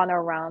going on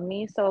around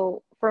me.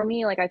 So for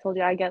me, like I told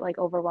you, I get like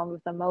overwhelmed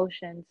with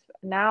emotions.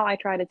 Now I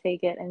try to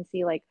take it and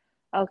see like,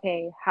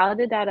 okay, how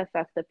did that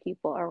affect the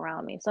people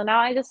around me? So now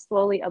I just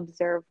slowly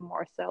observe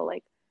more so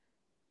like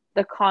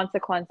the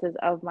consequences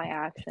of my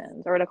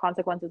actions or the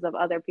consequences of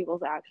other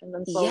people's actions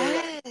and slowly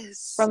like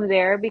Yes. from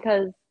there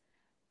because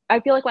I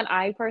feel like when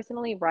I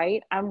personally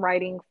write, I'm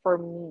writing for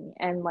me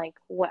and like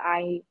what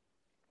I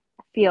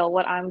feel,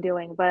 what I'm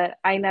doing, but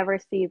I never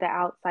see the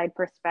outside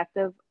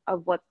perspective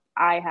of what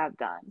I have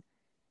done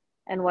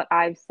and what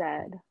I've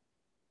said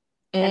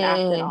and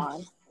acted Mm.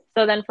 on.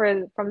 So then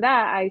from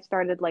that I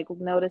started like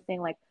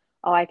noticing like,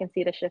 oh, I can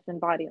see the shift in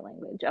body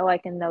language. Oh, I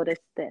can notice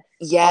this.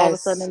 All of a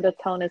Yes. sudden the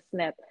tone is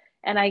snipped.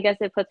 And I guess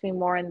it puts me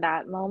more in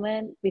that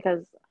moment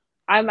because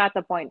I'm at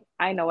the point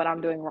I know what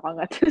I'm doing wrong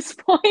at this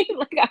point.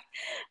 Like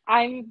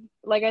I'm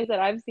like I said,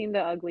 I've seen the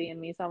ugly in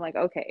me. So I'm like,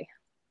 okay,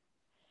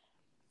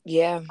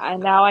 Yeah.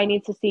 and now I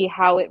need to see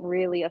how it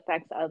really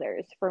affects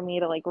others for me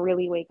to like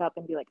really wake up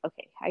and be like,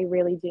 okay, I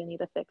really do need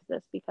to fix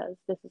this because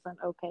this isn't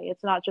okay.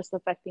 It's not just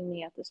affecting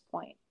me at this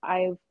point.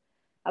 I've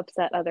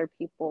upset other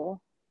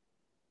people.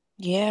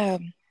 Yeah.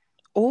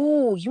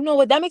 Oh, you know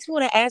what? That makes me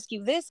want to ask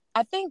you this.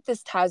 I think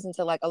this ties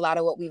into like a lot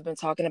of what we've been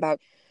talking about.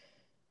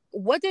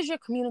 What does your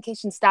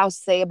communication style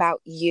say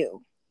about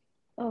you?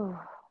 Oh,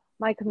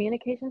 my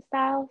communication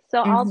style. So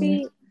I'll Mm-hmm.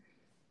 be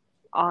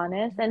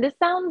honest, and this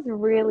sounds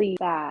really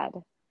bad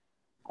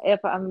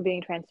if I'm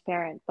being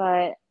transparent,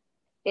 but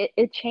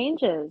it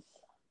changes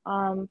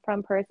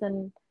from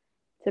person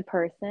to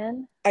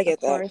person, I of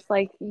get that. course.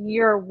 Like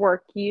your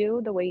work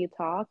you, the way you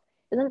talk,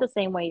 isn't the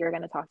same way you're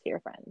going to talk to your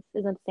friends,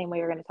 isn't the same way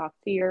you're going to talk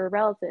to your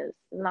relatives,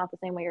 not the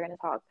same way you're going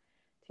to talk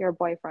to your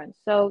boyfriend.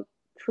 So,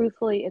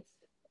 truthfully, it's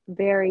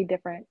very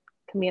different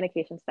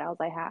communication styles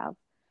I have.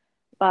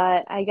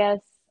 But I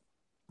guess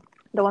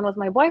the one with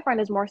my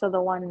boyfriend is more so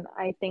the one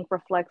I think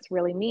reflects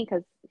really me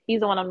because he's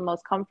the one I'm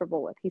most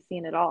comfortable with. He's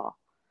seen it all.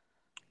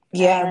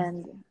 Yeah.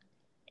 And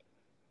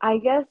I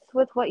guess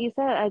with what you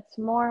said, it's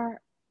more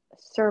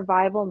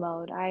survival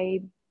mode.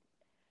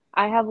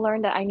 I have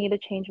learned that I need to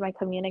change my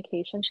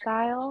communication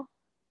style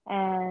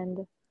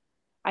and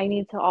I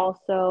need to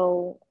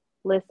also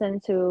listen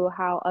to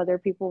how other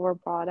people were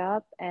brought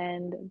up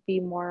and be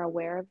more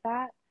aware of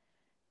that.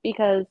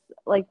 Because,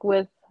 like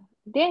with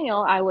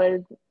Daniel, I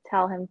would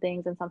tell him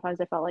things, and sometimes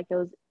I felt like it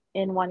was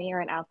in one ear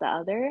and out the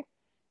other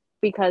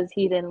because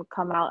he didn't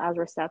come out as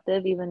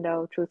receptive, even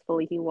though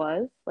truthfully he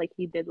was. Like,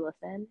 he did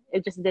listen.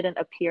 It just didn't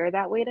appear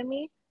that way to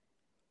me.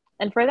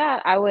 And for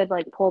that, I would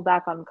like pull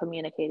back on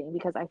communicating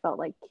because I felt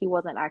like he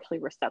wasn't actually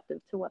receptive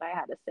to what I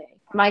had to say.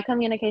 My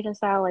communication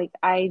style, like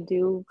I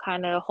do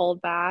kind of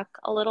hold back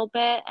a little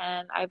bit,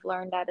 and I've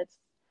learned that it's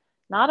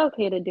not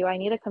okay to do. I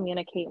need to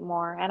communicate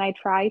more, and I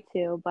try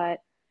to, but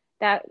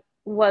that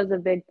was a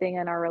big thing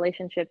in our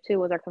relationship too,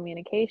 was our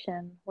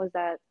communication, was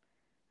that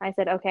I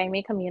said, okay, I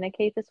may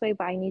communicate this way,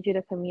 but I need you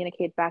to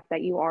communicate back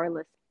that you are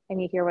listening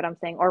and you hear what I'm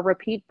saying, or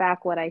repeat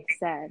back what I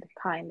said,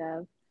 kind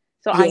of.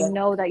 So I Yeah.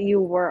 know that you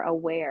were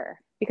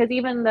aware. Because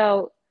even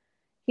though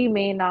he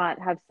may not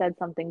have said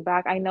something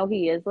back, I know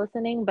he is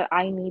listening, but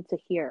I need to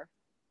hear.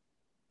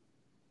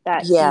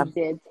 that he Yeah.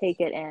 did take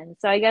it in.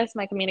 So I guess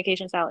my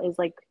communication style is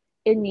like,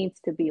 it needs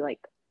to be like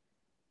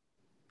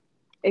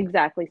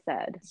exactly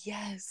said.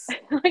 Yes.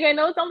 Like, I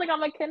know it sounds like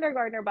I'm a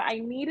kindergartner, but I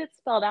need it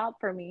spelled out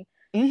for me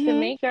to Mm-hmm.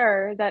 make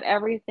sure that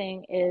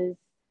everything is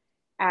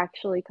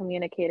actually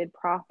communicated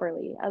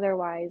properly.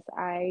 Otherwise,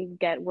 I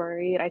get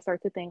worried. I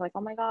start to think like,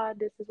 oh my God,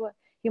 this is what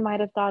he might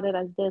have thought it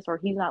as this, or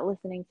he's not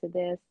listening to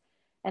this.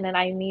 And then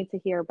I need to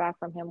hear back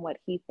from him what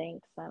he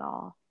thinks and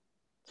all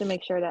to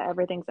make sure that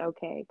everything's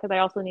okay. Because I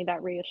also need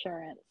that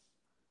reassurance.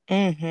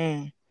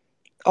 Mm-hmm.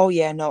 Oh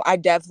yeah, no, I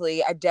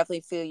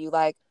definitely feel you.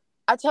 Like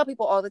I tell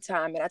people all the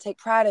time, and I take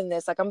pride in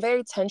this. Like I'm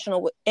very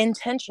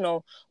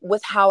intentional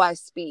with how I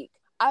speak.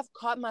 I've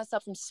caught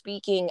myself from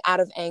speaking out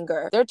of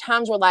anger. There are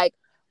times where like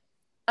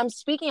I'm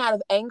speaking out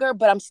of anger,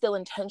 but I'm still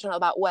intentional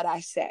about what I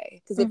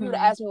say. Because if you would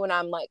Mm-hmm. ask me when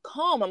I'm like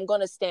calm, I'm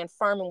gonna stand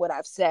firm in what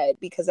I've said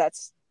because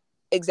that's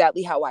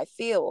exactly how I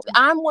feel.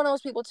 I'm one of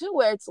those people too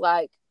where it's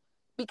like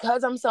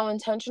because I'm so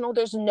intentional,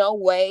 there's no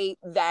way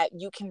that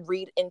you can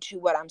read into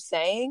what I'm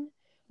saying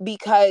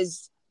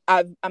because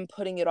I'm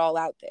putting it all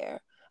out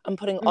there. I'm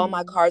putting all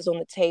my Mm-hmm. cards on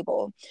the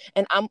table,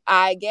 and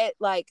I get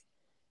like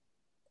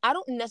I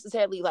don't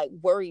necessarily like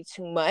worry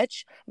too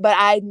much, but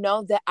I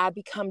know that I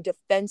become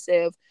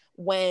defensive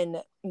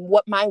when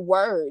what my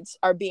words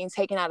are being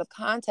taken out of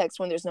context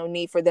when there's no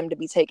need for them to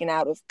be taken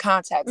out of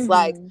context.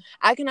 Like Mm-hmm.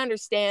 I can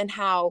understand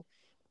how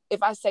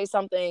if I say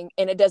something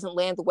and it doesn't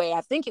land the way I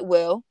think it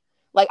will,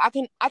 like I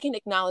can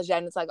acknowledge that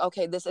and it's like,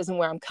 okay, this isn't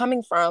where I'm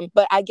coming from,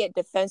 but I get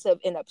defensive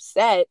and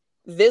upset,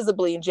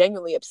 visibly and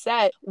genuinely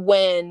upset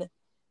when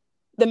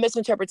the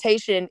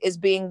misinterpretation is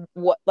being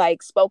what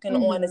like spoken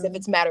on as if Mm-hmm.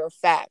 it's matter of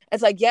fact.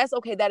 It's like, yes,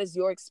 okay, that is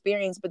your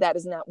experience, but that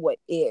is not what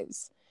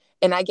is.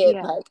 And I get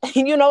Yeah. like,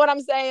 you know what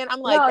I'm saying? I'm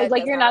like, No, it's that like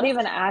that's you're not not what I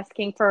even said.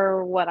 asking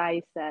for what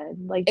I said.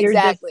 Like you're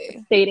just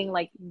Exactly. stating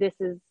like this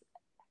is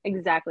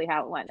exactly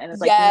how it went. And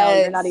it's like, no,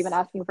 you're not even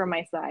Yes. asking for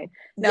my side.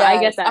 No, I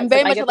get Yes. that I'm because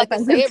very I much get like to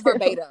say defensive it too.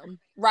 verbatim.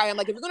 Right. I'm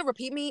like, if you're gonna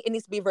repeat me, it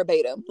needs to be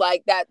verbatim.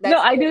 Like that No,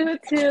 that's I do it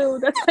too.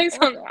 That's like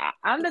something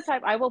I'm the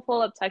type I will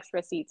pull up text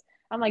receipts.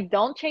 I'm like,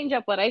 don't change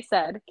up what I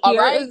said. all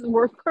Here right. is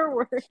word for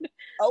word.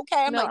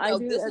 Okay. I'm No, like, I no,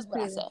 do this that is what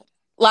I too. said.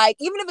 Like,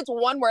 even if it's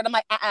one word, I'm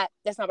like,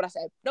 that's not what I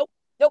said. Nope.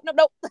 Nope.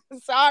 Nope.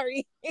 Nope.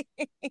 Sorry.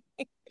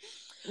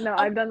 No,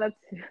 I I've done that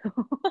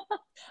too.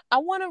 I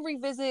want to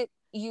revisit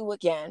you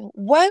again.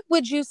 What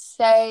would you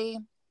say?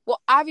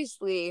 Well,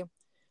 obviously,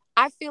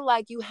 I feel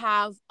like you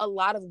have a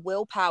lot of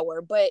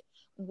willpower, but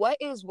what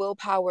is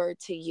willpower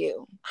to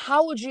you?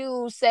 How would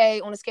you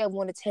say on a scale of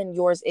 1 to 10,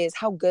 yours is?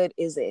 How good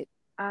is it?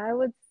 I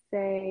would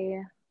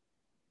say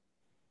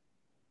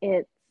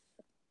it's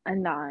a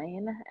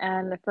 9.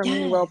 And for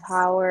me, Yes.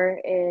 willpower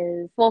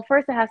is, well,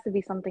 first it has to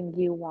be something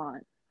you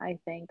want. I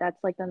think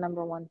that's like the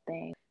number one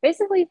thing.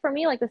 Basically, for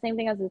me, like the same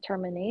thing as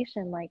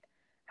determination. Like,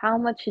 how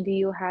much do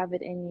you have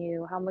it in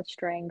you? How much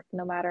strength,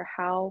 no matter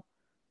how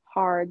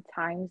hard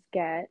times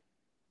get,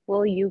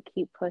 will you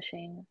keep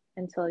pushing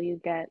until you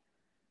get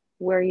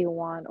where you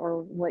want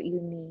or what you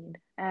need?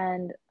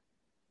 And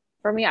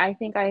for me, I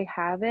think I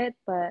have it,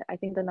 but I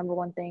think the number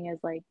one thing is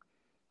like,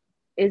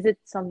 is it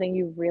something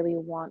you really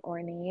want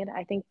or need?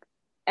 I think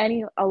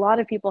a lot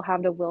of people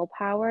have the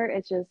willpower.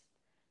 It just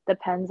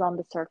depends on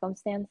the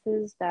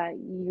circumstances that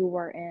you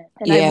were in.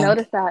 And I've Yeah.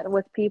 noticed that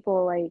with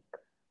people like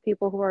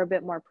people who are a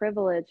bit more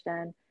privileged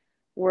and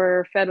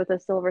were fed with a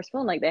silver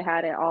spoon, like they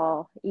had it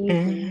all easy.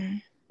 Mm-hmm.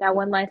 That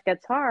when life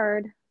gets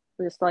hard,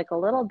 just like a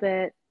little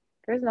bit,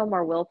 there's no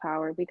more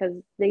willpower because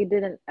they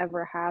didn't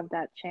ever have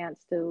that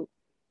chance to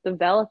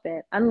develop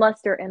it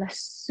unless they're in a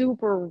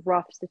super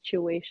rough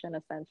situation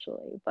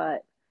essentially.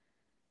 But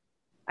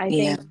I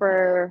Yeah. think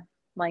for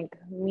like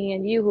me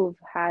and you who've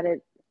had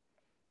it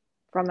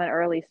from an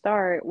early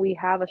start, we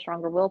have a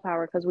stronger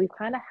willpower because we've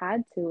kind of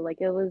had to.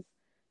 Like it was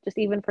just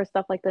even for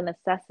stuff like the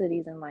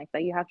necessities in life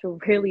that you have to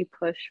really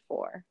push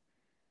for.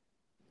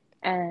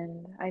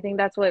 And I think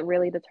that's what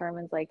really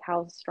determines like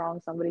how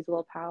strong somebody's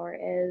willpower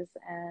is.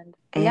 And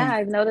yeah, Mm.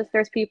 I've noticed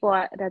there's people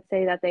that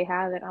say that they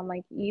have it. I'm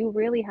like, you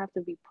really have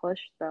to be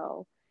pushed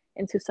though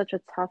into such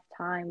a tough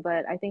time.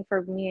 But I think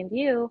for me and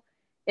you,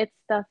 it's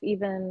stuff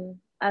even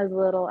as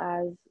little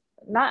as,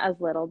 not as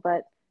little,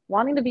 but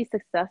wanting to be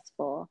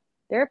successful.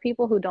 There are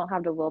people who don't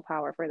have the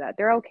willpower for that.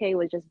 They're okay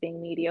with just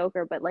being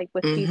mediocre. But like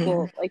with Mm-hmm.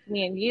 people like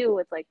me and you,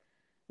 it's like,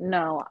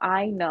 no,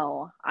 I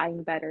know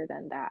I'm better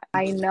than that.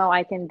 I know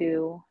I can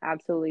do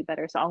absolutely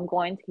better. So I'm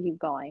going to keep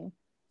going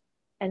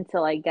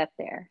until I get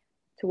there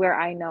to where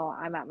I know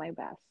I'm at my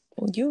best.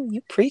 Well,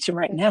 you preaching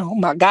right now. Oh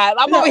my God.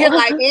 I'm over here No.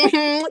 like,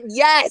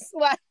 yes.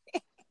 Like,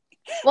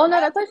 Well, no,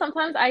 that's why absolutely.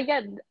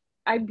 sometimes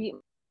I beat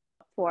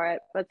for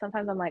it, but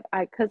sometimes I'm like,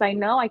 because I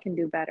know I can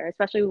do better,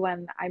 especially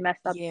when I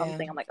messed up Yeah.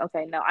 something. I'm like,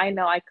 okay, no, I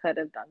know I could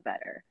have done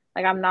better.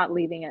 Like, I'm not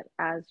leaving it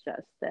as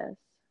just this.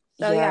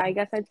 So, Yeah. yeah, I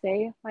guess I'd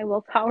say my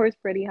willpower is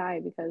pretty high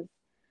because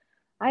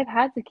I've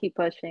had to keep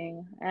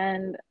pushing.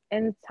 And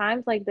in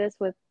times like this,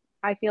 with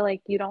I feel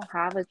like you don't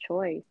have a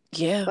choice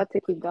Yeah. but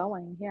to keep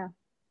going. Yeah.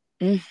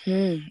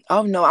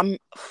 Oh no,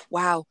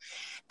 wow.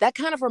 That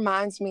kind of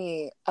reminds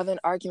me of an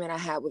argument I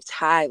had with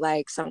Ty,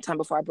 like sometime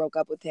before I broke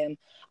up with him.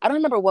 I don't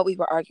remember what we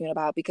were arguing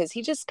about because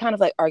he just kind of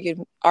like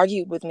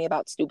argued with me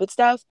about stupid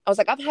stuff. I was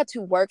like, I've had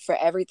to work for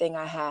everything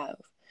I have.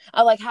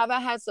 I like, have I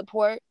had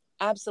support?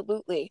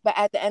 Absolutely. But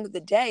at the end of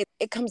the day,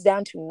 it comes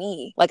down to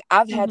me. Like,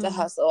 I've had to Mm-hmm.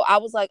 hustle. I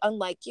was like,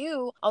 unlike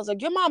you, I was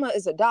like, your mama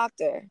is a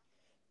doctor.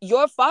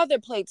 Your father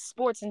played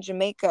sports in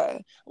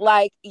Jamaica.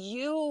 Like,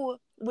 you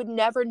would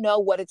never know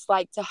what it's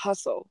like to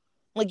hustle.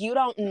 Like, you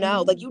don't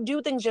know. Like, Mm-hmm. you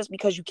do things just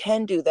because you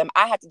can do them.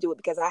 I have to do it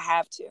because I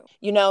have to.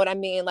 You know what I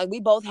mean? Like, we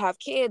both have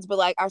kids, but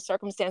like our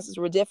circumstances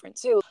were different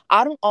too.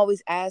 I don't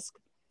always ask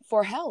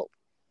for help.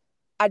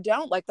 I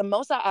don't. Like, the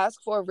most I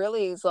ask for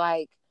really is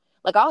like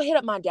I'll hit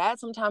up my dad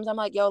sometimes. I'm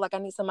like, yo, like I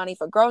need some money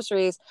for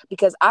groceries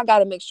because I got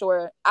to make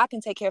sure I can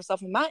take care of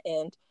stuff on my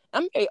end.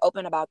 I'm very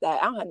open about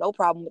that. I don't have no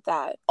problem with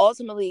that.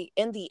 Ultimately,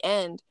 in the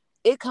end,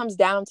 it comes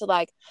down to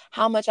like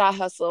how much I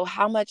hustle,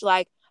 how much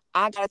like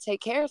I got to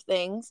take care of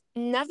things.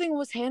 Nothing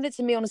was handed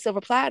to me on a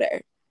silver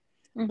platter.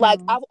 Like,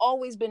 Mm-hmm. I've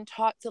always been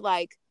taught to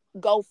like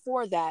go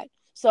for that.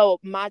 So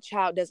my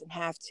child doesn't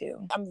have to.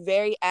 I'm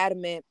very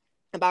adamant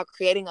about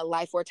creating a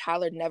life where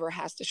Tyler never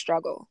has to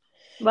struggle.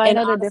 But I And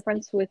know the honestly,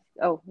 difference with,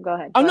 oh, go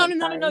ahead, oh go no, ahead, no,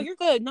 no, no, no, sorry. you're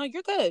good. No,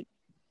 you're good.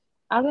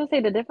 I was gonna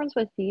say the difference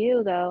with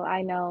you though,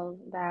 I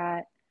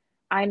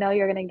know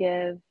you're gonna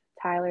give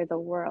Tyler the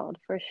world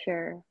for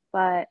sure,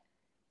 but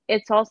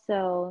it's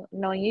also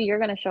knowing you're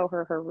gonna show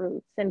her her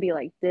roots and be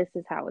like, this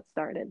is how it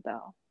started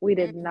though. We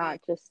did Mhm. not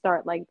just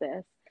start like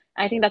this.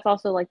 I think that's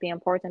also like the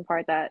important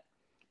part that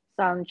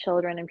some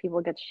children and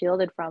people get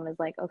shielded from is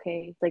like,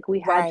 okay, like we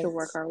had to Right.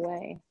 work our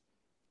way.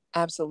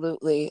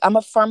 Absolutely. I'm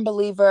a firm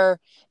believer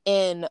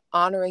in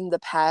honoring the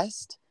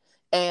past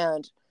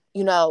and,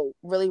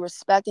 really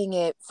respecting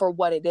it for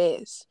what it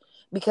is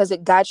because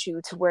it got you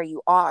to where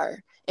you are,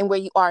 and where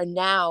you are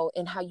now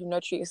and how you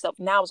nurture yourself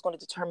now is going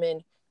to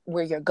determine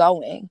where you're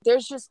going.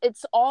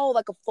 It's all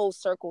like a full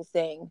circle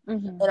thing.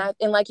 Mm-hmm.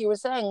 And like you were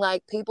saying,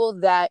 like people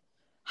that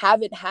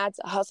haven't had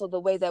to hustle the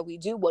way that we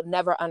do will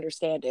never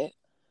understand it.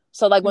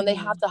 So like when they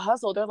have Mm-hmm. to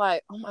hustle, they're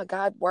like, "Oh my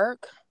God,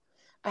 work?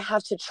 I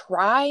have to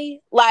try."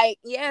 Like,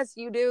 yes,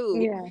 you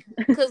do. Yeah.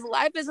 Because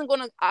life isn't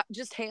going to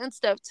just hand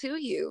stuff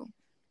to you.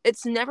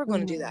 It's never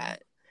going to do Mm-hmm.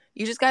 that.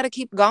 You just got to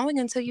keep going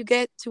until you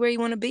get to where you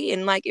want to be.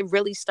 And like, it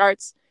really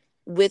starts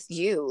with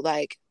you,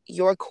 like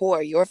your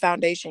core, your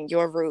foundation,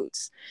 your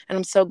roots. And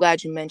I'm so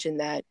glad you mentioned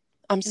that.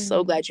 I'm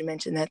so Mm-hmm. glad you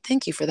mentioned that.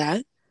 Thank you for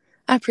that.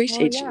 I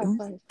Well, appreciate yeah, of you.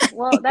 course.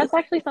 Well, that's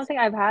actually something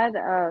I've had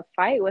a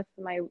fight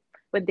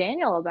with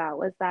Daniel about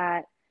was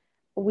that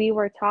we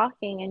were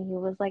talking and he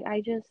was like,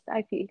 I feel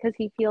because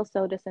he feels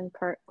so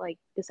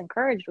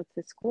disencouraged with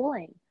his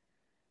schooling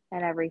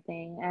and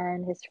everything,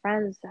 and his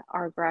friends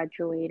are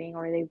graduating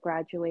or they've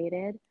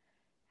graduated,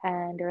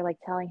 and they're like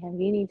telling him,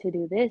 you need to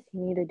do this,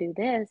 you need to do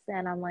this,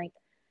 and I'm like,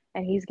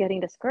 and he's getting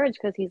discouraged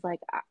because he's like,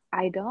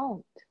 I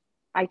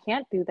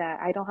can't do that.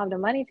 I don't have the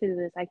money to do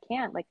this. I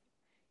can't like.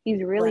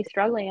 He's really Right.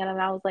 struggling, and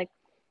I was like,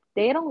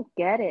 they don't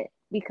get it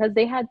because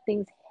they had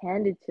things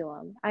handed to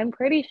them. I'm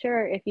pretty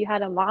sure if you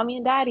had a mommy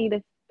and daddy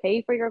to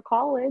pay for your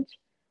college,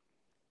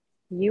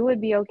 you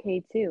would be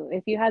okay too.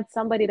 If you had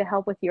somebody to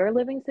help with your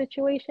living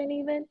situation,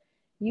 even,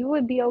 you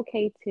would be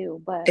okay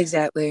too. But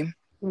Exactly.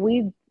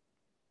 we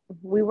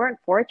we weren't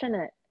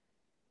fortunate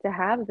to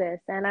have this,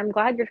 and I'm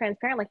glad you're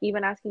transparent. Like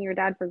even asking your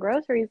dad for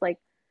groceries, like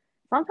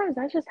sometimes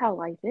that's just how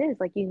life is.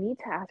 Like you need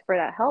to ask for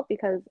that help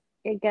because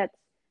it gets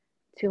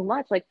too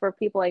much. Like for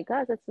people like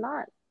us, it's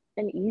not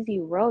an easy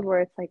road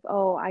where it's like,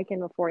 oh, I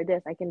can afford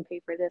this, I can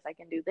pay for this, I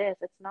can do this.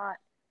 It's not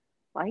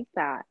like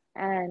that.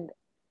 And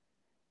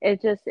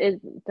it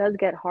does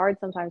get hard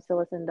sometimes to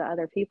listen to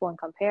other people and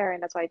compare.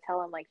 And that's why I tell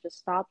them like just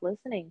stop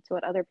listening to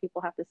what other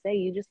people have to say.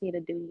 You just need to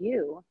do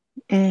you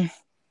Mm,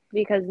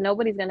 because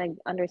nobody's gonna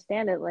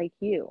understand it like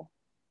you.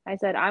 I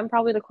said, I'm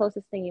probably the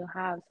closest thing you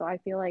have, so I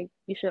feel like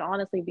you should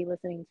honestly be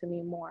listening to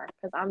me more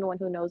because I'm the one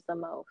who knows the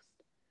most.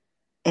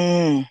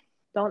 mm.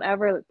 Don't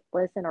ever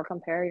listen or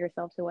compare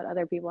yourself to what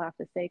other people have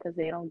to say because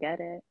they don't get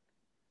it.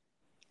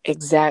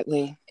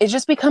 Exactly. It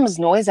just becomes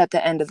noise at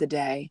the end of the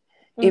day.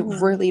 It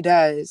Mm-hmm. really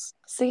does.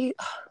 See,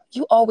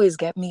 you always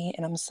get me,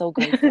 and I'm so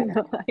grateful.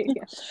 No,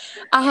 yeah.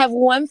 I have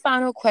one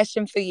final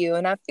question for you,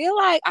 and I feel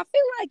like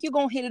you're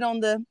gonna hit it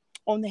on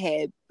the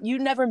head. You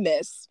never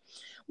miss.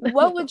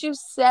 What would you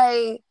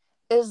say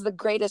is the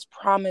greatest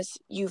promise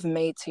you've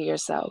made to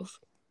yourself?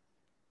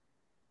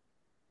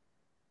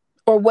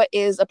 Or what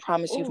is a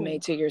promise you've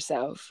made Ooh, to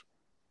yourself?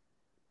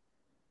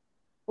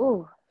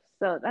 ooh.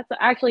 So that's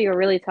actually a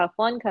really tough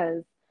one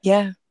because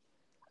Yeah.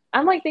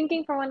 I'm like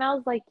thinking from when I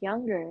was like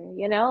younger,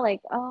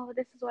 like, oh,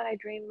 this is what I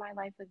dreamed my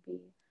life would be.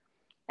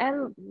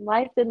 And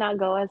life did not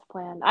go as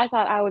planned. I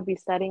thought I would be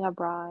studying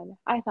abroad.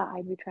 I thought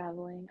I'd be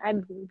traveling.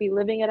 I'd be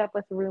living it up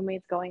with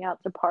roommates, going out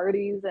to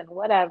parties and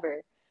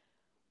whatever.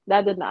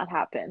 That did not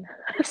happen.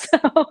 So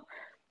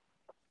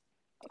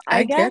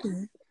I I guess get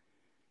it.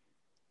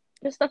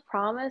 just a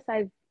promise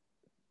I've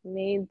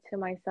made to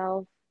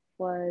myself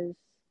was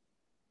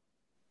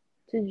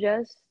to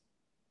just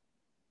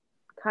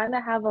kind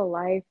of have a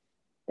life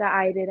that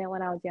I didn't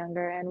when I was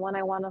younger. And one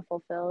I want to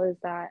fulfill is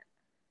that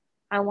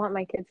I want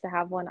my kids to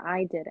have one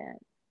I didn't,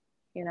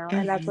 you know?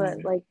 And that's what,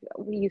 Mhm. like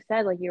you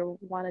said, like you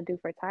want to do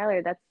for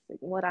Tyler. That's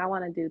what I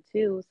want to do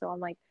too. So I'm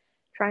like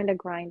trying to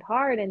grind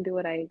hard and do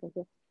what I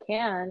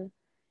can.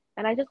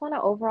 And I just want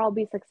to overall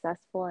be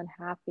successful and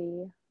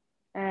happy.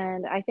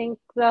 And I think,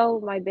 though,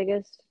 my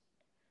biggest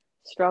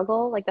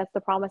struggle, like that's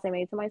the promise I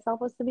made to myself,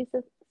 was to be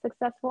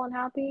successful and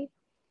happy.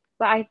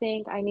 But I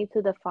think I need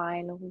to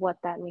define what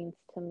that means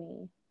to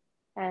me.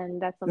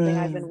 And that's something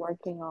I've been Mm.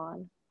 working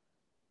on,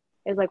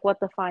 is like what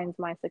defines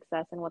my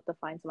success and what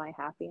defines my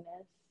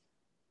happiness.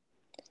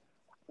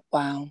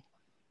 Wow.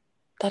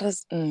 That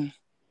is, I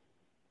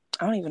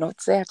don't even know what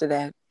to say after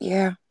that.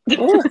 Yeah.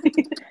 Ooh.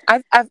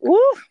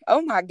 Ooh,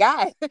 oh my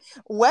God.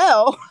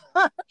 Well,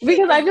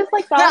 Because I just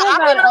like thought I don't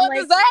about even it. know I'm what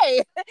like,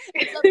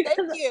 to say. So thank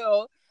because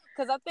you.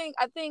 Because I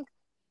think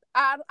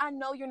I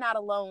know you're not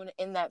alone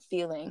in that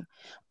feeling.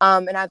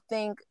 And I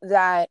think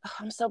that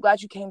I'm so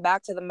glad you came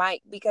back to the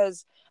mic,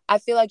 because I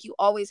feel like you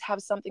always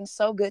have something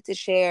so good to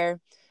share.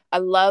 I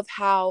love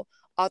how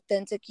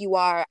authentic you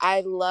are.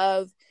 I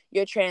love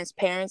your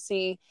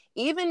transparency.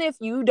 Even if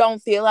you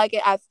don't feel like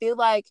it, I feel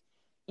like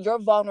your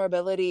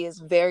vulnerability is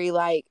very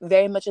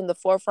much in the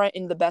forefront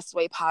in the best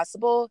way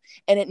possible,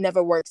 and it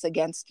never works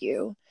against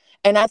you.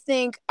 And I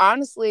think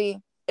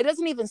honestly, it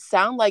doesn't even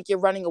sound like you're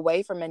running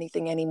away from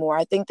anything anymore.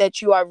 I think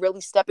that you are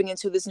really stepping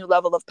into this new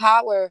level of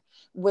power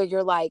where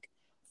you're like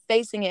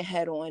facing it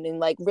head on and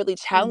like really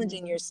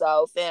challenging mm-hmm.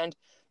 yourself and,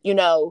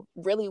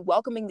 really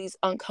welcoming these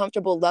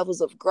uncomfortable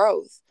levels of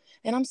growth.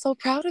 And I'm so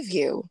proud of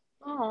you.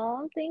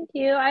 Oh, thank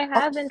you. I Oh,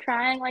 have been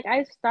trying. Like,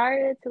 I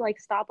started to like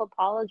stop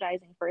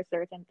apologizing for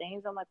certain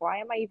things. I'm like, why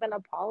am I even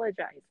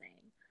apologizing?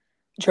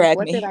 Like, drag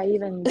what did me. I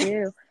even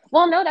do?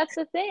 Well, no, that's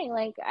the thing.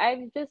 Like,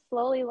 I've just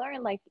slowly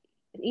learned, like,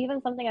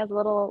 even something as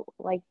little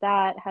like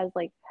that has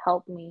like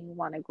helped me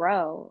want to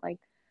grow. Like,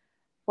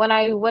 when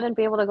I wouldn't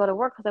be able to go to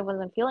work because I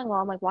wasn't feeling well,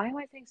 I'm like, why am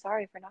I saying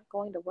sorry for not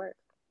going to work?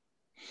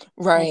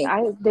 Like,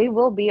 Right. they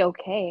will be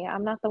okay.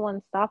 I'm not the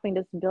one stopping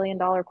this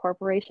billion-dollar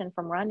corporation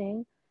from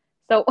running.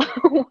 So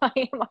why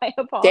am I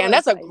Damn,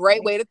 that's a great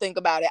apologizing? way to think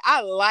about it.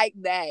 I like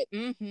that.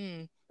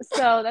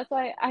 So that's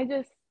why I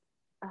just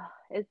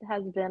it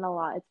has been a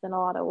lot. It's been a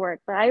lot of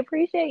work, but I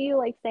appreciate you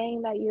like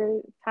saying that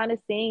you're kind of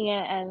seeing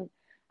it. And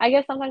I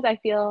guess sometimes I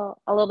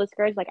feel a little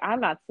discouraged, like I'm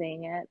not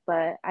seeing it,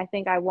 but I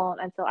think I won't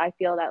until I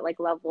feel that like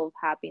level of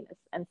happiness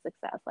and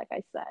success, like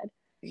I said.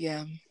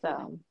 Yeah.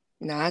 So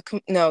No,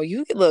 no,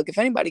 you look, if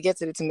anybody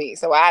gets it, it's me.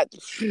 So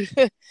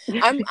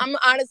I'm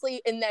honestly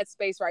in that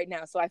space right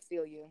now. So I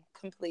feel you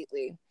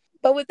completely.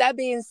 But with that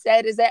being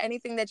said, is there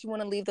anything that you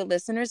want to leave the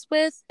listeners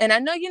with? And I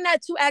know you're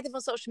not too active on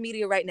social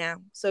media right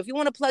now. So if you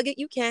want to plug it,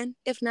 you can.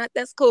 If not,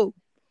 that's cool.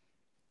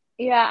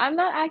 yeah, I'm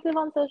not active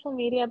on social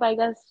media, but I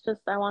guess just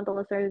I want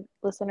the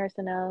listeners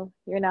to know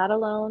you're not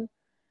alone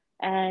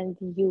and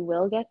you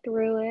will get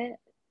through it.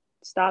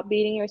 Stop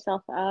beating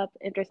yourself up.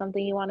 If there's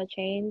something you want to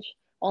change,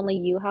 only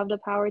you have the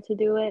power to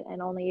do it,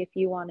 and only if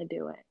you want to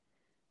do it.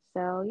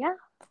 So, yeah,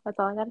 that's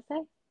all I got to say.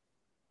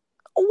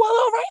 Well,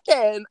 all right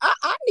then.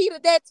 I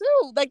needed that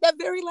too. Like that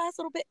very last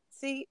little bit.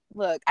 See,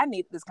 look, I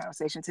needed this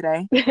conversation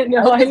today. No, It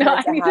I was know. meant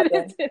I to needed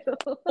happen. it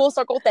too. Full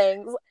circle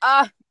things.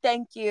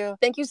 Thank you.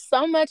 Thank you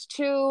so much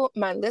to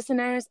my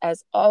listeners,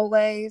 as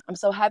always. I'm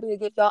so happy to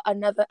give y'all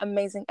another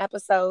amazing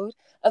episode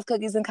of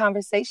Cookies and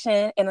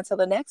Conversation. And until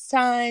the next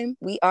time,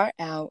 we are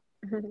out.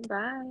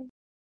 Bye.